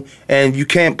role, and you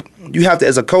have to,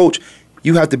 as a coach,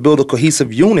 you have to build a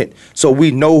cohesive unit so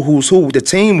we know who's who, the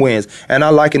team wins. And I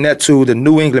liken that to the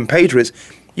New England Patriots.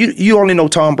 You only know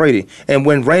Tom Brady. And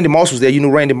when Randy Moss was there, you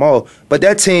knew Randy Moss. But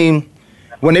that team,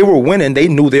 when they were winning, they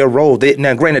knew their role.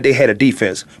 Now, granted, they had a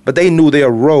defense, but they knew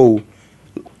their role.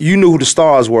 You knew who the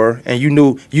stars were, and you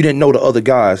didn't know the other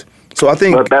guys. So I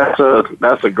think. But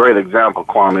that's a great example,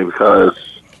 Kwamie, because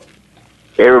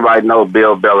everybody knows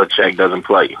Bill Belichick doesn't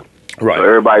play. Right. So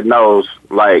everybody knows,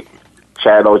 like,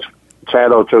 Chad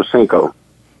Ochocinco.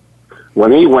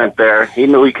 When he went there, he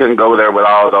knew he couldn't go there with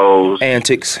all those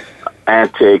antics,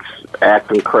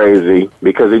 acting crazy,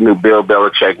 because he knew Bill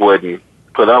Belichick wouldn't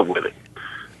put up with it.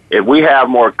 If we have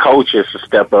more coaches to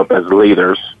step up as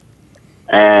leaders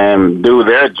and do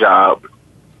their job,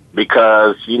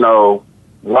 because,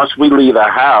 once we leave the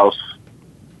house,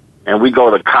 and we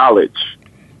go to college,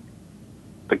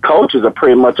 the coaches are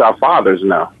pretty much our fathers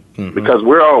now. Mm-hmm. Because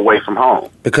we're all away from home.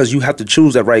 Because you have to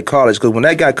choose that right college. Because when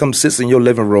that guy comes sits in your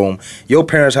living room, your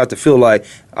parents have to feel like,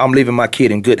 I'm leaving my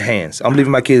kid in good hands. I'm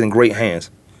leaving my kid in great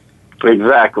hands.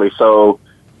 Exactly. So,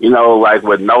 like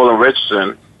with Nolan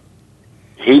Richardson,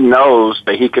 he knows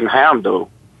that he can handle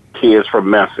kids from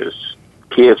Memphis,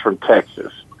 kids from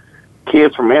Texas,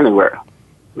 kids from anywhere,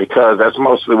 because that's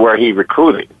mostly where he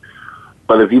recruited.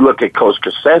 But if you look at Coach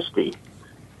Krzyzewski,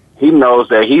 he knows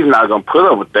that he's not going to put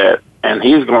up with that. And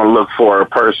he's going to look for a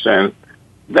person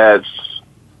that's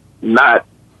not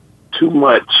too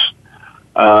much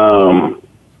is,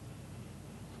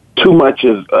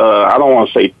 I don't want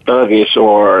to say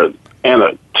thuggish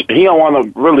he don't want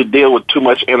to really deal with too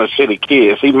much inner city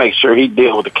kids. He makes sure he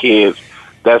deals with the kids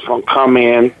that's going to come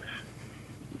in,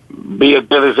 be a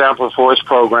good example for his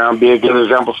program, be a good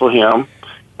example for him,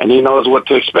 and he knows what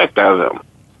to expect out of them.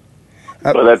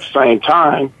 But at the same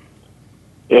time,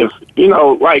 if,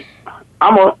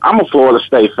 I'm a Florida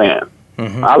State fan.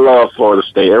 Mm-hmm. I love Florida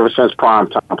State ever since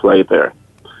primetime played there.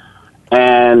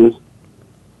 And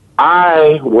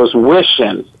I was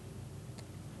wishing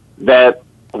that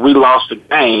we lost the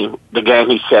game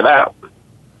he set out,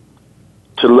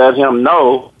 to let him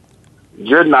know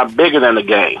you're not bigger than the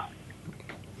game.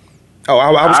 Oh,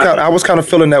 I was kind of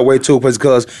feeling that way too,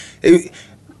 because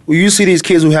you see these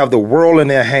kids who have the world in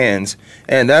their hands,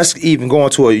 and that's even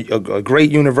going to a great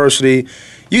university.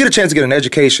 You get a chance to get an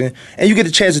education, and you get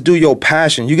a chance to do your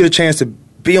passion. You get a chance to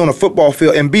be on a football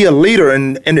field and be a leader,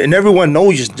 and everyone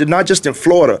knows you, not just in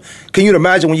Florida. Can you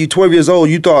imagine when you're 12 years old,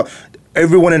 you thought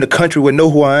everyone in the country would know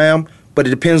who I am, but it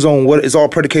depends on what, it's all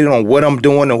predicated on what I'm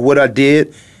doing and what I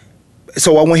did.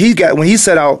 So when he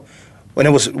set out, when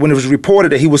it was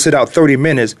reported that he would sit out 30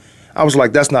 minutes, I was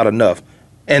like, that's not enough.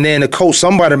 And then the coach,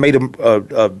 somebody made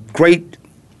a great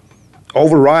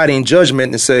overriding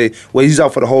judgment and say, well, he's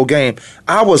out for the whole game.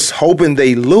 I was hoping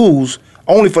they lose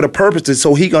only for the purposes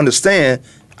so he can understand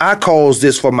I caused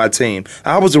this for my team.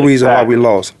 I was the reason why we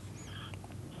lost.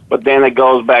 But then it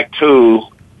goes back to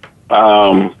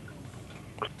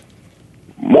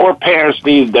more parents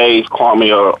these days,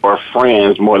 Kwamie, are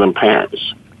friends more than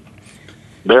parents.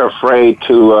 They're afraid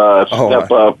to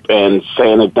step up and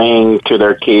say anything to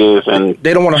their kids, and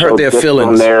they don't want to hurt their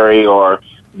feelings or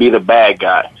be the bad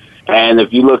guy. And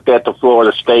if you looked at the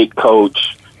Florida State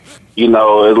coach, it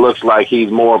looks like he's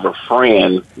more of a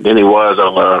friend than he was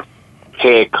of a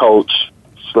head coach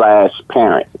 /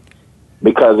 parent.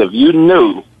 Because if you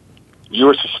knew you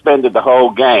were suspended the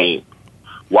whole game,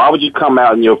 why would you come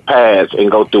out in your pads and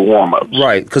go through warm-ups?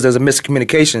 Right, because there's a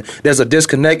miscommunication. There's a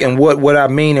disconnect in what I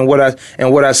mean and what I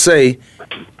say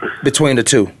between the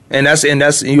two. And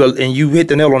you hit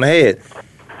the nail on the head.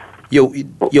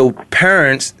 Your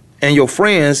parents and your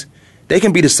friends, they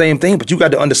can be the same thing, but you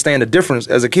got to understand the difference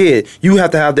as a kid. You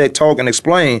have to have that talk and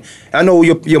explain. I know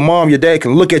your mom, your dad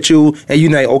can look at you and you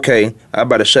know, okay, I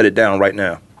better shut it down right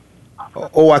now.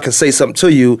 Or I can say something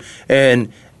to you and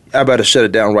I better shut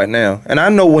it down right now. And I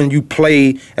know when you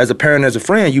play as a parent, as a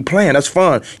friend, you playing, that's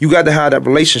fun. You got to have that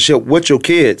relationship with your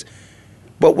kids.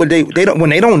 But when they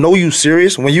don't know you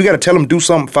serious, when you got to tell them do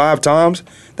something 5 times,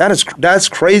 that's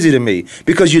crazy to me.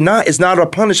 Because it's not a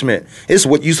punishment. It's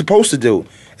what you're supposed to do.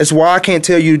 It's why I can't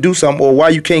tell you to do something, or why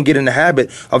you can't get in the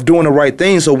habit of doing the right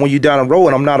thing. So when you're down the road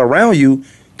and I'm not around you,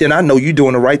 then I know you're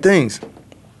doing the right things.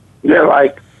 Yeah,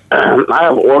 like I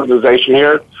have an organization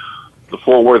here, the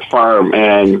Fort Worth Firm,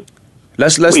 and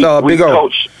let's Big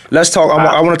O. Let's talk.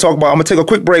 I want to talk about. I'm gonna take a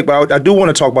quick break, but I do want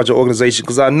to talk about your organization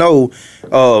because I know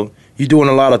you're doing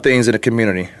a lot of things in the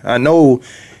community. I know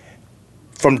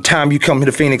from the time you come to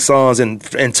the Phoenix Suns and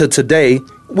to today,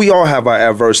 we all have our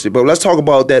adversity. But let's talk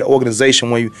about that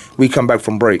organization when we come back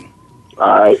from break. All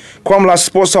right. Kwamie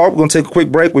Lassiter Sports Talk. We're gonna take a quick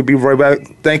break. We'll be right back.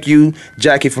 Thank you,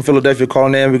 Jackie from Philadelphia,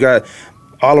 calling in. We got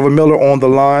Oliver Miller on the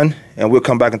line, and we'll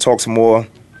come back and talk some more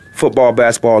football,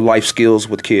 basketball, life skills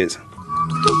with kids.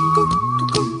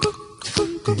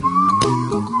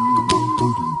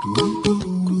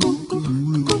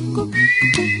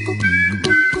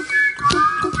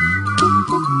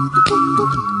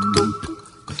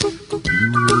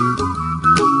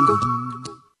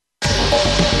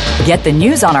 Get the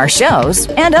news on our shows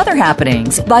and other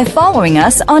happenings by following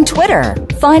us on Twitter.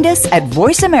 Find us at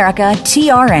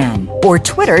VoiceAmericaTRN or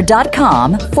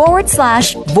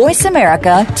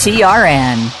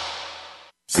twitter.com/VoiceAmericaTRN.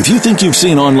 If you think you've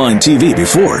seen online TV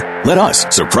before, let us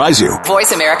surprise you.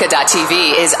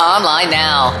 VoiceAmerica.tv is online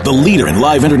now. The leader in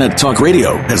live internet talk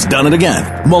radio has done it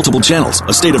again. Multiple channels,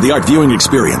 a state-of-the-art viewing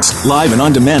experience, live and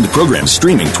on-demand programs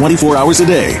streaming 24 hours a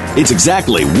day. It's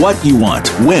exactly what you want,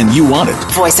 when you want it.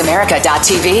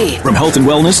 VoiceAmerica.tv. From health and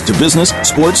wellness to business,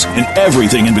 sports, and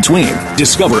everything in between.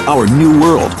 Discover our new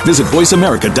world. Visit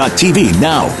VoiceAmerica.tv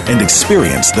now and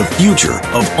experience the future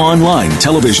of online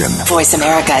television.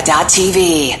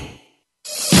 VoiceAmerica.tv.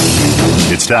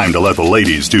 It's time to let the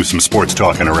ladies do some sports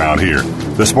talking around here.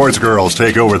 The Sports Girls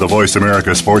take over the Voice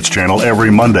America Sports Channel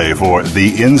every Monday for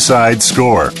The Inside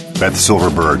Score. Beth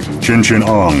Silverberg, Chin Chin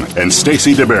Ong, and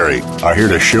Stacey DeBerry are here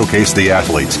to showcase the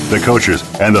athletes, the coaches,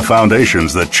 and the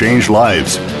foundations that change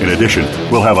lives. In addition,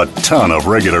 we'll have a ton of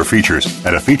regular features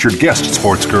and a featured guest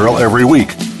sports girl every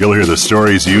week. You'll hear the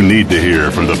stories you need to hear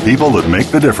from the people that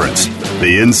make the difference.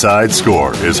 The Inside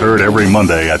Score is heard every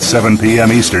Monday at 7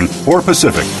 p.m. Eastern, 4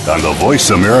 Pacific on the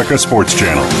Voice America Sports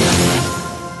Channel.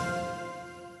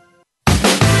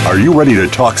 Are you ready to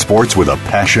talk sports with a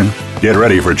passion? Get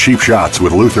ready for Cheap Shots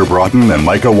with Luther Broughton and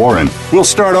Micah Warren. We'll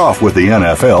start off with the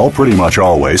NFL pretty much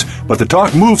always, but the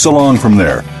talk moves along from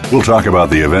there. We'll talk about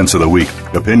the events of the week,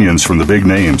 opinions from the big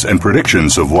names, and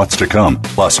predictions of what's to come.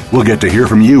 Plus, we'll get to hear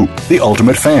from you, the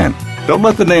ultimate fan. Don't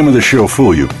let the name of the show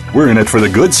fool you. We're in it for the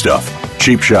good stuff.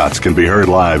 Cheap Shots can be heard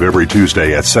live every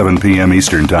Tuesday at 7 p.m.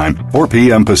 Eastern Time, 4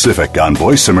 p.m. Pacific on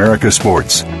Voice America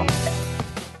Sports.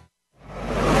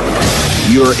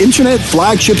 Your internet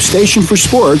flagship station for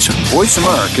sports, Voice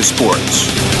America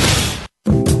Sports.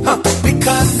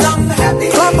 Because I'm happy.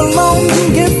 Clap along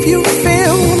if you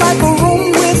feel like a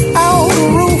room without a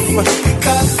roof.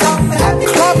 Because I'm happy.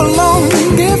 Clap along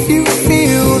if you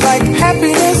feel like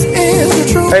happiness is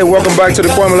the truth. Hey, welcome back to the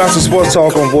Kwamie Lassiter Sports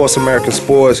Talk on Voice America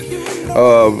Sports.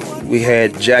 We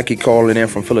had Jackie calling in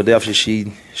from Philadelphia.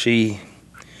 She,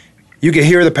 you can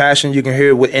hear the passion, you can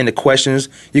hear it in the questions,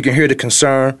 you can hear the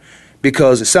concern.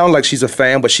 Because it sounds like she's a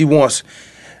fan, but she wants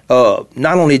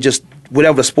not only just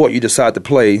whatever the sport you decide to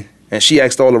play, and she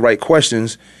asked all the right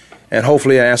questions, and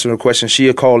hopefully I answered her question.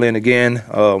 She'll call in again.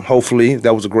 Hopefully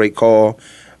that was a great call.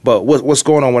 But what's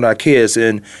going on with our kids?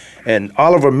 And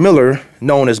Oliver Miller,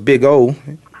 known as Big O,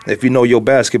 if you know your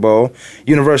basketball,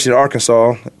 University of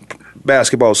Arkansas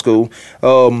basketball school,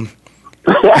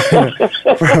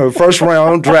 first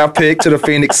round draft pick to the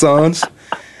Phoenix Suns.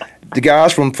 The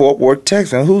guys from Fort Worth,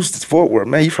 Texas. Who's Fort Worth?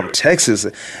 Man, you from Texas.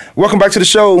 Welcome back to the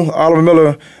show, Oliver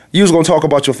Miller. You was going to talk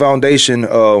about your foundation,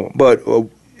 but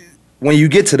when you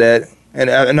get to that,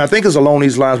 and I think it's along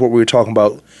these lines what we were talking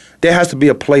about, there has to be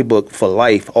a playbook for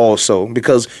life also,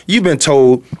 because you've been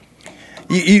told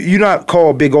you're not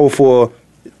called Big O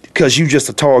because you just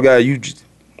a tall guy.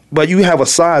 But you have a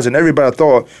size, and everybody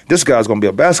thought this guy's going to be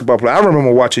a basketball player. I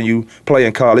remember watching you play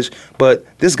in college, but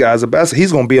this guy's a basketball.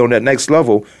 He's going to be on that next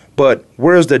level. But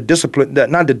where's the discipline?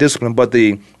 Not the discipline, but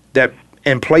that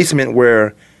emplacement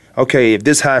where, okay, if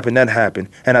this happened, that happened.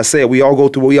 And I said we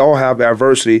all have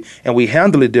adversity, and we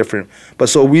handle it different. But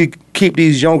so we keep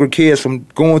these younger kids from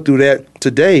going through that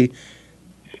today.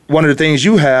 One of the things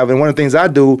you have, and one of the things I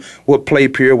do with Play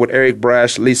Period with Eric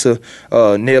Brash, Lisa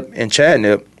Nip, and Chad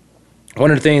Nip, one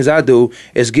of the things I do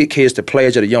is get kids to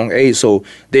pledge at a young age so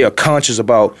they are conscious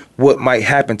about what might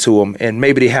happen to them, and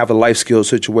maybe they have a life skill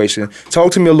situation.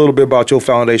 Talk to me a little bit about your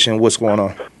foundation and what's going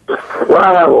on. Well,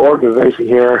 I have an organization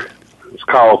here. It's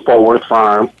called Fort Worth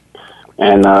Farm,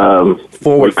 and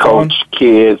we coach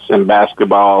kids in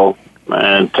basketball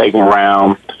and take them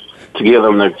around to give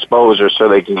them the exposure so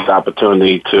they can get the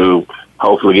opportunity to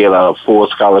hopefully get a full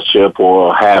scholarship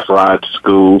or a half ride to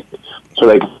school so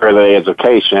they can further their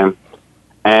education.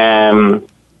 And,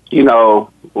 you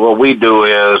know, what we do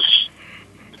is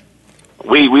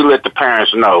we let the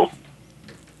parents know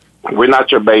we're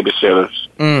not your babysitters.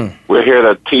 We're here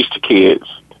to teach the kids,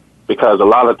 because a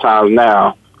lot of times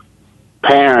now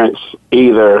parents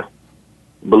either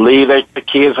believe that the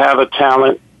kids have a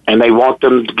talent and they want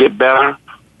them to get better,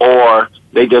 or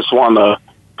they just want to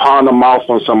pawn them off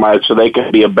on somebody so they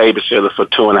can be a babysitter for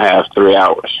 2.5, 3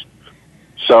 hours.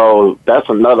 So that's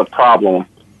another problem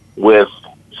with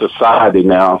society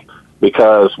now,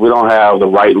 because we don't have the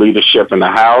right leadership in the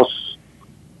house.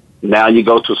 Now you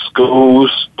go to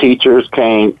schools, teachers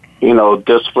can't,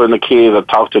 discipline the kids or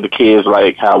talk to the kids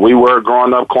like how we were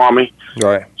growing up, Kwamie.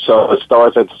 Right. So it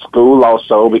starts at the school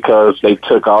also, because they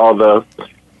took all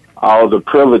the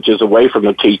privileges away from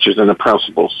the teachers and the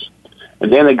principals.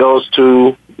 And then it goes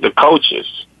to the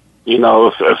coaches.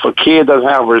 If a kid doesn't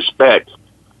have respect,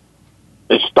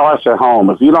 it starts at home.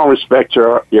 If you don't respect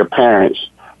your parents,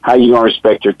 how are you going to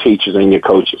respect your teachers and your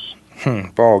coaches?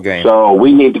 Ball game. So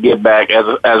we need to get back as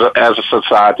a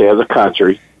society, as a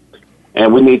country,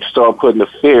 and we need to start putting the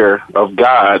fear of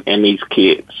God in these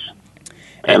kids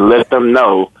and let them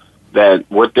know that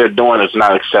what they're doing is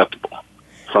not acceptable.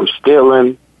 From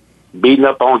stealing, beating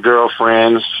up on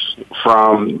girlfriends,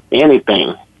 from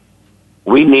anything.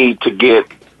 We need to get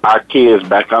our kids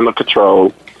back under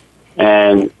control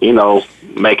and,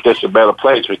 make this a better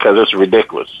place because it's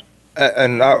ridiculous.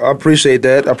 And I appreciate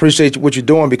that. I appreciate what you're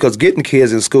doing because getting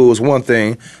kids in school is one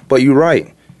thing, but you're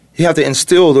right. You have to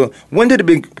instill when did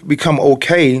it become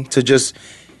okay to just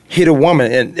hit a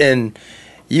woman and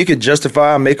you could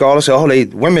justify and make all this,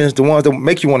 women is the ones that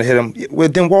make you want to hit them. Well,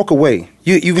 then walk away.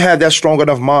 You have that strong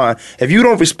enough mind. If you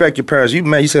don't respect your parents,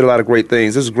 you said a lot of great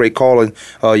things. This is great calling,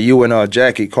 you and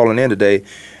Jackie calling in today.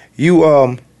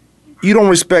 You don't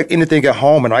respect anything at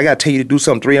home, and I got to tell you to do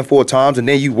something 3 and 4 times, and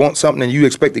then you want something and you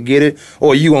expect to get it,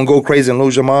 or you going to go crazy and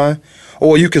lose your mind,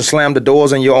 or you can slam the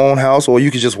doors in your own house, or you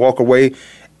can just walk away.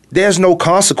 There's no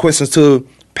consequences to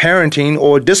parenting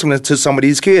or discipline to some of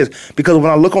these kids, because when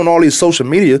I look on all these social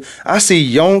media, I see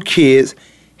young kids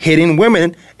hitting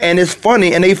women, and it's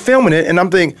funny, and they filming it, and I'm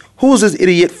thinking, who's this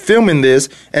idiot filming this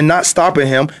and not stopping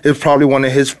him? It's probably one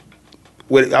of his,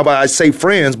 I say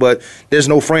friends, but there's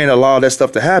no friend that allowed that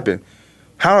stuff to happen.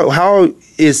 How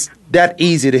is that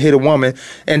easy to hit a woman?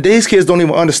 And these kids don't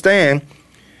even understand.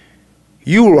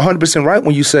 You were 100% right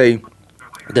when you say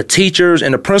the teachers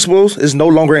and the principals is no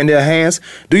longer in their hands.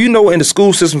 Do you know in the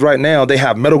school systems right now they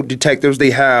have metal detectors,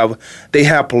 they have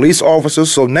police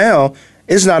officers. So now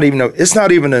it's not even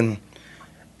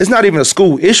a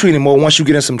school issue anymore. Once you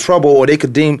get in some trouble or they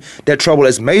could deem that trouble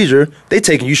as major, they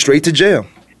taking you straight to jail,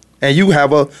 and you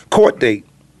have a court date.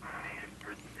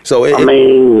 So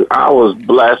I was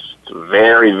blessed,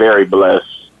 very, very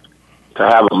blessed, to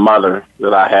have a mother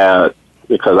that I had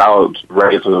because I was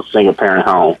raised in a single-parent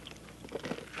home.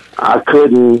 I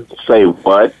couldn't say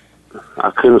what.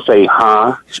 I couldn't say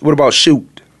huh. What about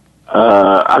shoot?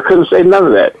 I couldn't say none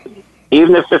of that.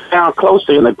 Even if it sounds close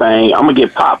to anything, I'm going to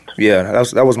get popped. Yeah,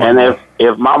 that was my And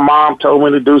if my mom told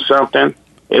me to do something,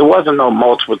 it wasn't no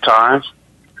multiple times.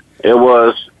 It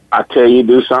was, I tell you to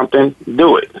do something,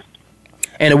 do it.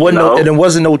 And it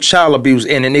wasn't no child abuse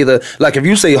in it either. Like if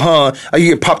you say huh,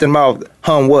 you get popped in the mouth,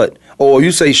 huh what? Or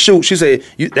you say shoot, she say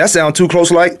that sounds too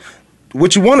close. Like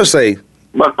what you want to say?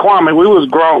 But Kwamie,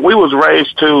 we was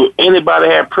raised to anybody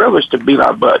had privilege to beat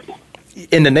our butt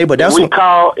in the neighborhood. That's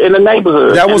call in the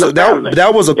neighborhood. That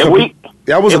was a community.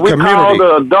 If we call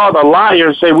the adult a liar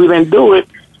and say we didn't do it,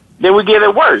 then we get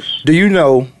it worse. Do you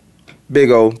know, Big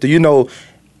O? Do you know?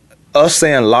 Us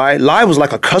saying lie was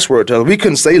like a cuss word to us. We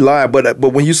couldn't say lie, but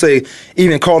when you say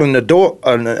even calling an adult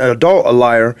a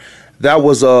liar, that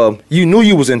was you knew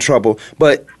you was in trouble.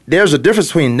 But there's a difference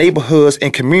between neighborhoods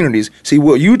and communities. See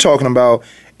what you talking about?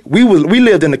 We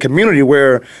lived in a community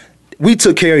where we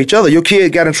took care of each other. Your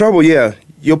kid got in trouble, yeah.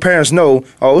 Your parents know,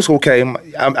 oh, it's okay.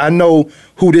 I know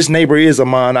who this neighbor is of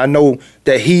mine. I know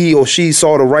that he or she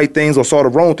saw the right things or saw the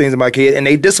wrong things in my kid, and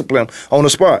they discipline him on the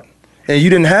spot. And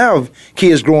you didn't have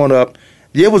kids growing up.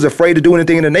 They was afraid to do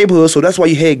anything in the neighborhood, so that's why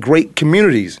you had great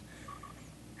communities.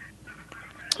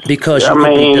 Because but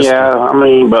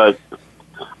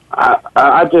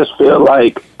I just feel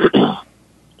like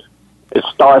it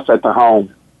starts at the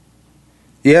home.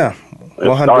 Yeah, 100%.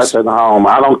 It starts at the home.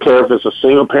 I don't care if it's a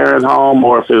single parent home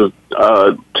or if it's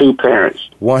 2 parents.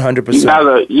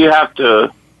 100%. You have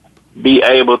to be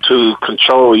able to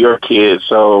control your kids.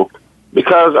 So.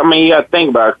 Because, you got to think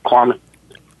about it, Kwamie.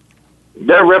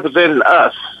 They're representing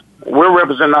us. We're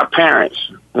representing our parents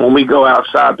when we go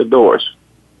outside the doors.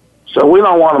 So we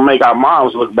don't want to make our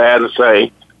moms look bad and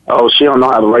say, oh, she don't know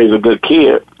how to raise a good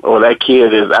kid, or that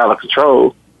kid is out of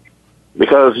control.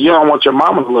 Because you don't want your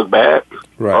mama to look bad,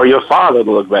 right, or your father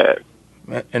to look bad.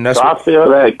 And that's so I feel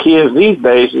that kids these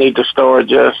days need to start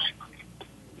just,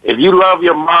 if you love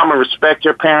your mom and respect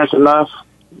your parents enough,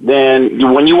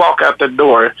 then when you walk out the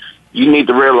door, you need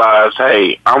to realize,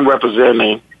 hey, I'm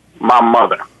representing my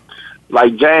mother.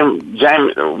 Like James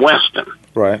Winston.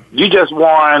 Right. You just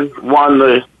won one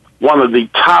of the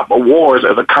top awards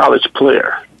as a college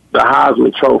player, the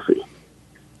Heisman Trophy.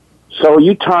 So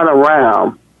you turn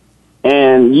around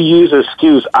and you use the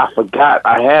excuse, I forgot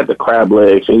I had the crab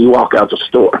legs, and you walk out the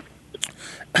store.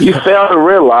 You fail to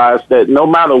realize that no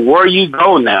matter where you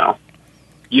go now,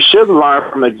 you should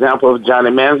learn from the example of Johnny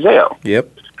Manziel.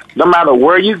 Yep. No matter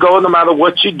where you go, no matter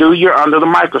what you do, you're under the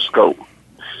microscope.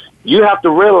 You have to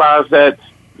realize that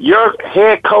your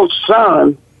head coach's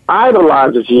son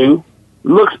idolizes you,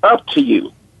 looks up to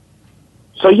you.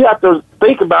 So you have to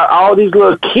think about all these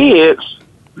little kids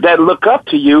that look up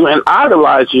to you and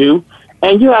idolize you,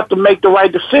 and you have to make the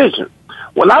right decision.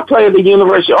 When I played at the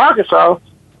University of Arkansas,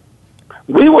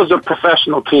 we was a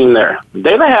professional team there. They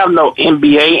didn't have no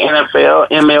NBA, NFL,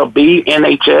 MLB,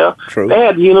 NHL. True. They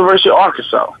had the University of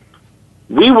Arkansas.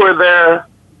 We were their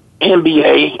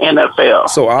NBA,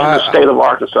 NFL in the state of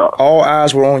Arkansas. All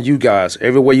eyes were on you guys.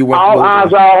 Everywhere you went. All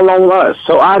eyes all on us.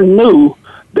 So I knew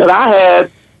that I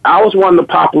was one of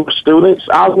the popular students.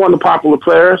 I was one of the popular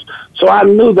players. So I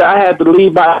knew that I had to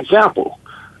lead by example.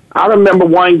 I remember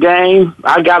one game,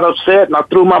 I got upset and I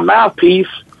threw my mouthpiece,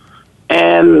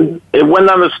 and it went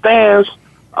under the stands.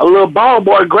 A little ball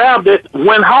boy grabbed it,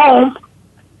 went home,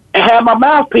 and had my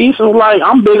mouthpiece, and was like,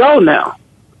 I'm Big O now.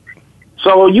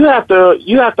 So you have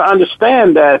to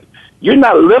understand that you're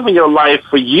not living your life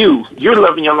for you. You're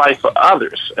living your life for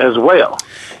others as well.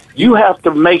 You have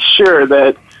to make sure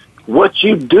that what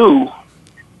you do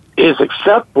is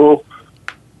acceptable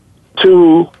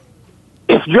to,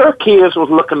 if your kids was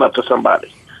looking up to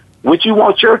somebody, would you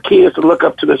want your kids to look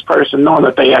up to this person knowing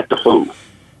that they act a fool?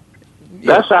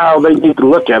 That's how they need to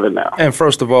look at it now. And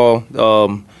first of all,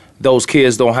 those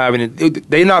kids don't have any,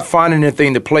 they're not finding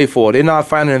anything to play for. They're not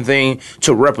finding anything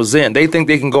to represent. They think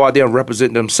they can go out there and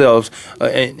represent themselves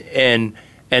and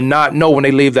not know when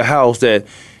they leave the house that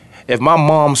if my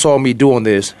mom saw me doing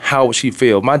this, how would she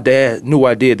feel? My dad knew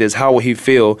I did this, how would he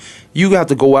feel? You have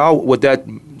to go out with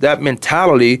that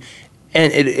mentality,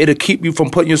 and it'll keep you from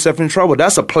putting yourself in trouble.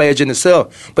 That's a pledge in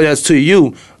itself, but that's to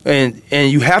you, and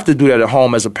you have to do that at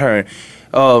home as a parent.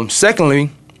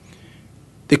 Secondly,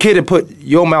 the kid that put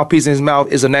your mouthpiece in his mouth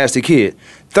is a nasty kid.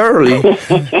 Third,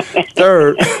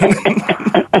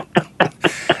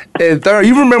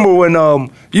 you remember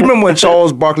when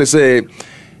Charles Barkley said,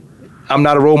 "I'm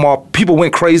not a role model." People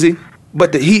went crazy,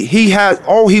 but he had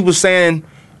all he was saying.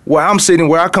 Where I'm sitting,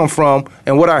 where I come from,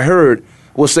 and what I heard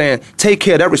was saying, take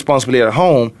care of that responsibility at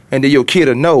home, and then your kid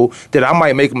will know that I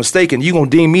might make a mistake, and you're going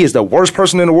to deem me as the worst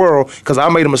person in the world because I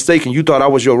made a mistake and you thought I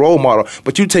was your role model,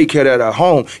 but you take care of that at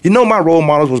home. You know my role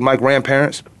models was my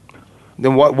grandparents.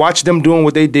 Then watch them doing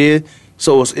what they did,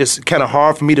 so it's kind of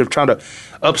hard for me to try to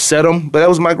upset them, but that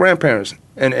was my grandparents.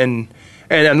 And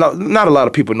not a lot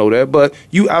of people know that, but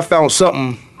I found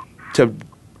something to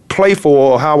play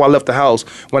for how I left the house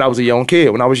when I was a young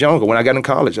kid, when I was younger, when I got in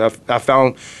college. I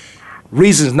found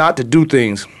reasons not to do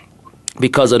things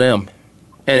because of them.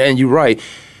 And you're right.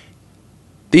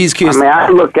 These kids... I mean, I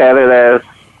look at it as,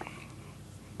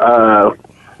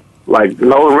 like,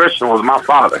 Nolan Richardson was my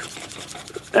father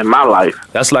in my life.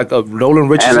 That's like Nolan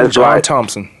Richardson and John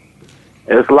Thompson.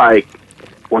 It's like,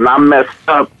 when I messed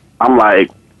up, I'm like,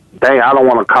 dang, I don't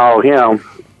want to call him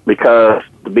because,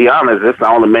 to be honest, it's the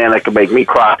only man that can make me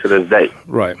cry to this day.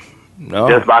 Right. No.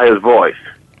 Just by his voice.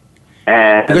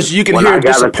 And because you can when hear I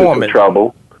got disappointment. Into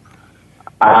trouble,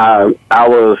 I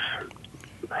was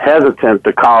hesitant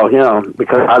to call him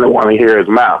because I didn't want to hear his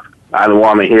mouth. I didn't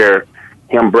want to hear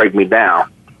him break me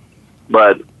down.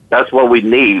 But that's what we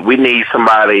need. We need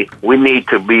somebody. We need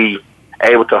to be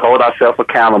able to hold ourselves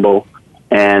accountable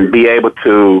and be able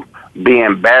to be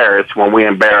embarrassed when we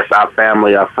embarrass our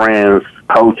family, our friends,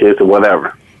 coaches, or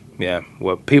whatever. Yeah.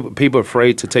 Well, people are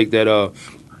afraid to take that.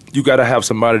 You got to have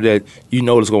somebody that you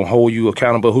know is going to hold you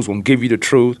accountable, who's going to give you the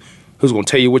truth, who's going to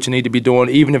tell you what you need to be doing.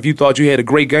 Even if you thought you had a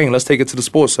great game, let's take it to the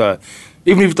sports side.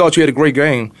 Even if you thought you had a great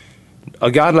game, a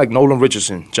guy like Nolan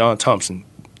Richardson, John Thompson,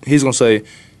 he's going to say,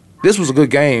 this was a good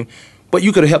game, but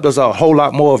you could have helped us out a whole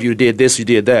lot more if you did this, you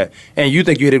did that. And you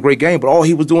think you had a great game, but all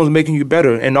he was doing was making you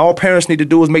better. And all parents need to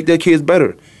do is make their kids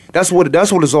better. That's what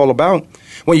it's all about.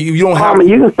 When you don't have... I mean,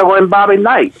 you can throw in Bobby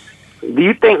Knight. Do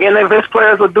you think any of his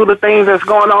players will do the things that's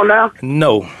going on now?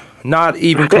 No, not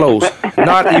even close.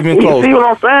 Not even close. You see what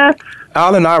I'm saying?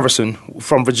 Allen Iverson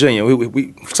from Virginia,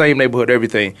 we same neighborhood,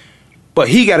 everything. But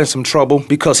he got in some trouble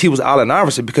because he was Allen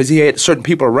Iverson, because he had certain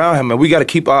people around him, and we got to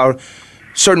keep our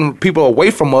certain people away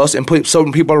from us and put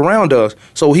certain people around us.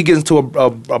 So he gets into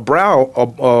a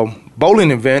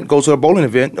bowling event, goes to a bowling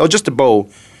event, or just a bowl.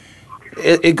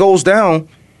 It goes down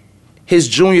his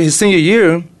senior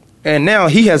year, and now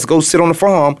he has to go sit on the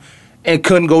farm and he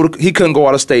couldn't go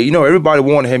out of state. You know, everybody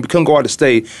wanted him. He couldn't go out of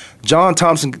state. John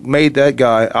Thompson made that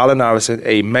guy, Allen Iverson,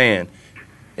 a man.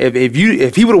 If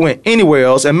he would have went anywhere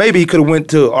else, and maybe he could have went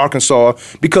to Arkansas,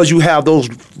 because you have those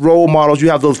role models, you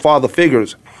have those father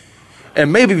figures.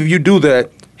 And maybe if you do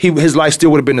that, his life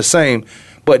still would have been the same.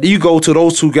 But you go to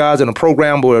those two guys in a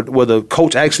program where the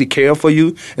coach actually care for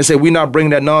you and say, we're not bringing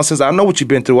that nonsense. I know what you've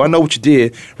been through. I know what you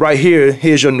did. Right here,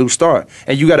 here's your new start.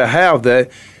 And you got to have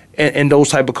that and those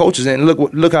type of coaches. And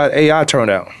look how AI turned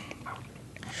out.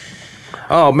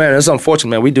 Oh, man, it's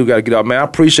unfortunate, man. We do got to get out, man. I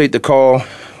appreciate the call.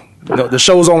 The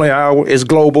show's only an hour. It's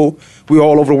global. We're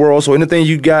all over the world. So anything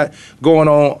you got going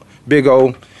on, Big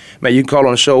O, man, you can call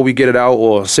on the show. We get it out,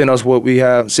 or send us what we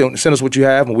have. Send us what you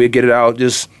have, and we'll get it out.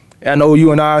 I know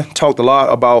you and I talked a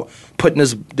lot about putting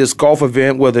this golf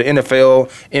event, whether NFL,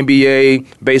 NBA,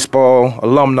 baseball,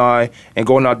 alumni, and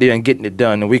going out there and getting it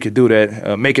done. And we could do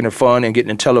that, making it fun and getting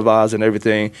it televised and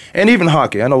everything. And even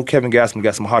hockey. I know Kevin Gassman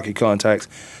got some hockey contacts.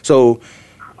 So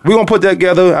we're going to put that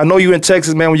together. I know you in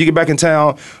Texas, man. When you get back in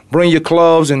town, bring your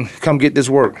clubs and come get this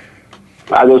work.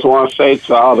 I just want to say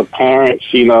to all the parents,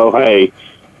 hey,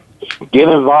 get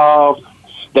involved.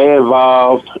 Stay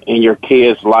involved in your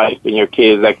kids' life, in your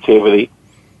kids' activity.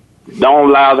 Don't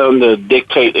allow them to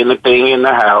dictate anything in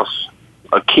the house.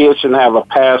 A kid shouldn't have a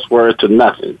password to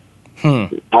nothing.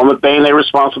 Only thing their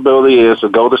responsibility is to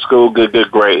go to school, good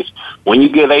grades. When you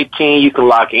get 18, you can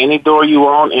lock any door you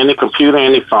want, any computer,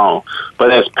 any phone.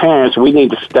 But as parents, we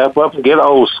need to step up and get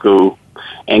old school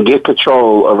and get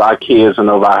control of our kids and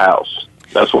of our house.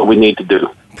 That's what we need to do.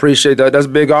 Appreciate that. That's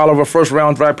Big Oliver, first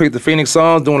round draft pick, the Phoenix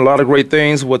Suns, doing a lot of great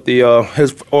things with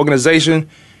his organization.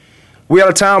 We out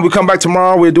of time. We come back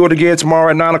tomorrow. We'll do it again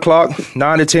tomorrow at 9 o'clock,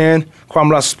 9 to 10.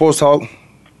 Kwamie Lassiter Sports Talk.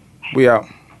 We out.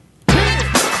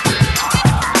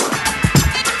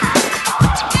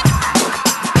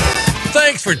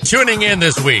 Thanks for tuning in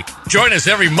this week. Join us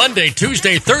every Monday,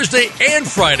 Tuesday, Thursday, and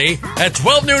Friday at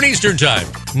 12 noon Eastern Time,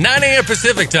 9 a.m.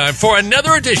 Pacific Time for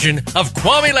another edition of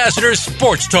Kwamie Lassiter's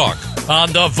Sports Talk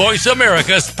on the Voice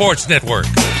America Sports Network.